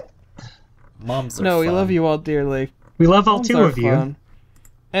 Moms are No, we fun. love you all dearly. We love all Moms two are of you. fun.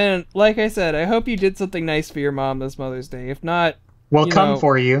 And like I said, I hope you did something nice for your mom this Mother's Day. If not, We'll you come know,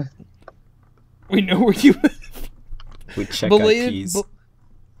 for you. we know where you live. We check Belated, IPs.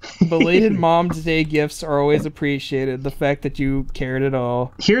 belated Mom's Day gifts are always appreciated. The fact that you cared at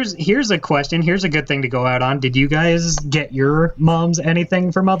all. Here's a question. Here's a good thing to go out on. Did you guys get your moms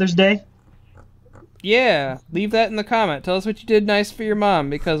anything for Mother's Day? Yeah, leave that in the comment. Tell us what you did nice for your mom,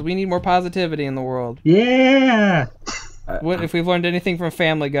 because we need more positivity in the world. Yeah. What if we've learned anything from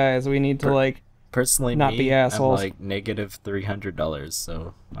Family Guys? We need to like. Personally, not me, be assholes. I'm like negative $300,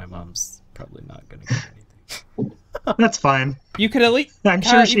 so my mom's probably not gonna get anything. That's fine. You could at least. I'm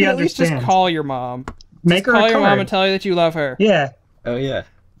Kyle, sure you she could at least just understands. call your mom. Make her Call a your mom card. and tell her that you love her. Yeah. Oh yeah,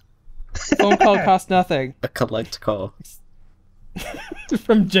 Phone call costs nothing. a collect call.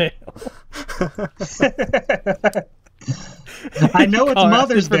 From jail. I know it's Call her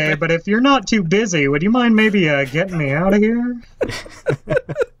Mother's after Day, but if you're not too busy, would you mind maybe getting me out of here?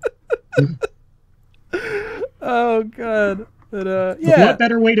 Oh god. But yeah. What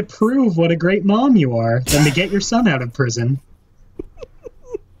better way to prove what a great mom you are than to get your son out of prison?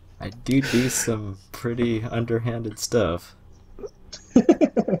 I do some pretty underhanded stuff.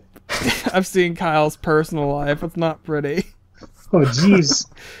 I've seen Kyle's personal life. It's not pretty. Oh, jeez.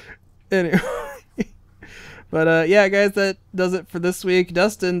 Anyway. But yeah, guys, that does it for this week.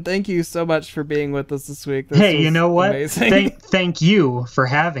 Dustin, thank you so much for being with us this week. This Hey, you was know what? Amazing. Thank you for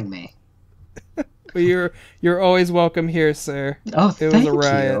having me. Well, you're always welcome here, sir. Oh, It was thank a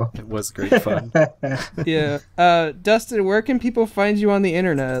riot. you. It was great fun. Yeah. Dustin, where can people find you on the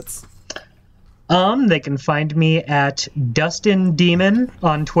internets? They can find me at Dustin Demon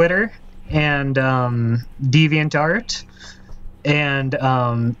on Twitter and DeviantArt. And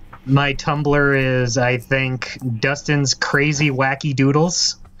my Tumblr is, I think, Dustin's Crazy Wacky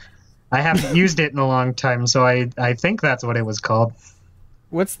Doodles. I haven't used it in a long time, so I think that's what it was called.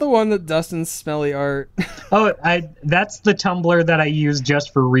 What's the one that Dustin's smelly art? Oh, that's the Tumblr that I use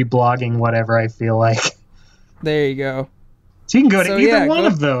just for reblogging whatever I feel like. There you go. So you can go to So, either yeah, one go-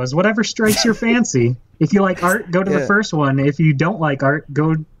 of those, whatever strikes your fancy. If you like art, go to Yeah. the first one. If you don't like art,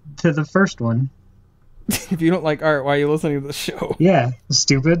 go to the first one. If you don't like art, why are you listening to the show? Yeah,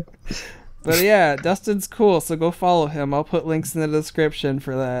 stupid. But yeah, Dustin's cool, so go follow him. I'll put links in the description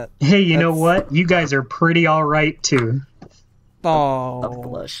for that. Hey, you know That's- what? You guys are pretty alright, too. I'm Oh,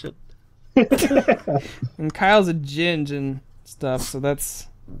 blushing. and Kyle's a ginge and stuff, so that's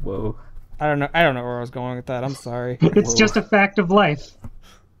Whoa. I don't know where I was going with that. I'm sorry. It's just a fact of life.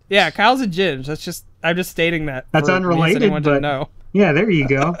 Yeah, Kyle's a ginge. I'm just stating that. That's for in case unrelated, anyone didn't but- know. Yeah, there you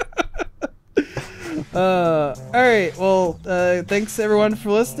go. All right. Well, thanks everyone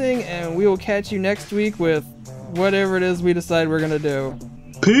for listening, and we will catch you next week with whatever it is we decide we're gonna do.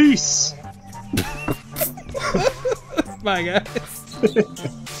 Peace! Bye, guys.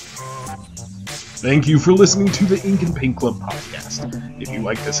 Thank you for listening to the Ink and Paint Club podcast. If you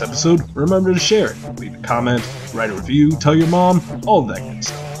like this episode, remember to share it. Leave a comment, write a review, tell your mom, all that good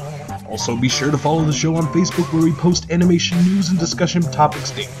stuff. Also, be sure to follow the show on Facebook where we post animation news and discussion topics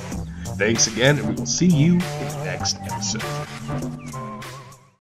daily. Thanks again, and we will see you in the next episode.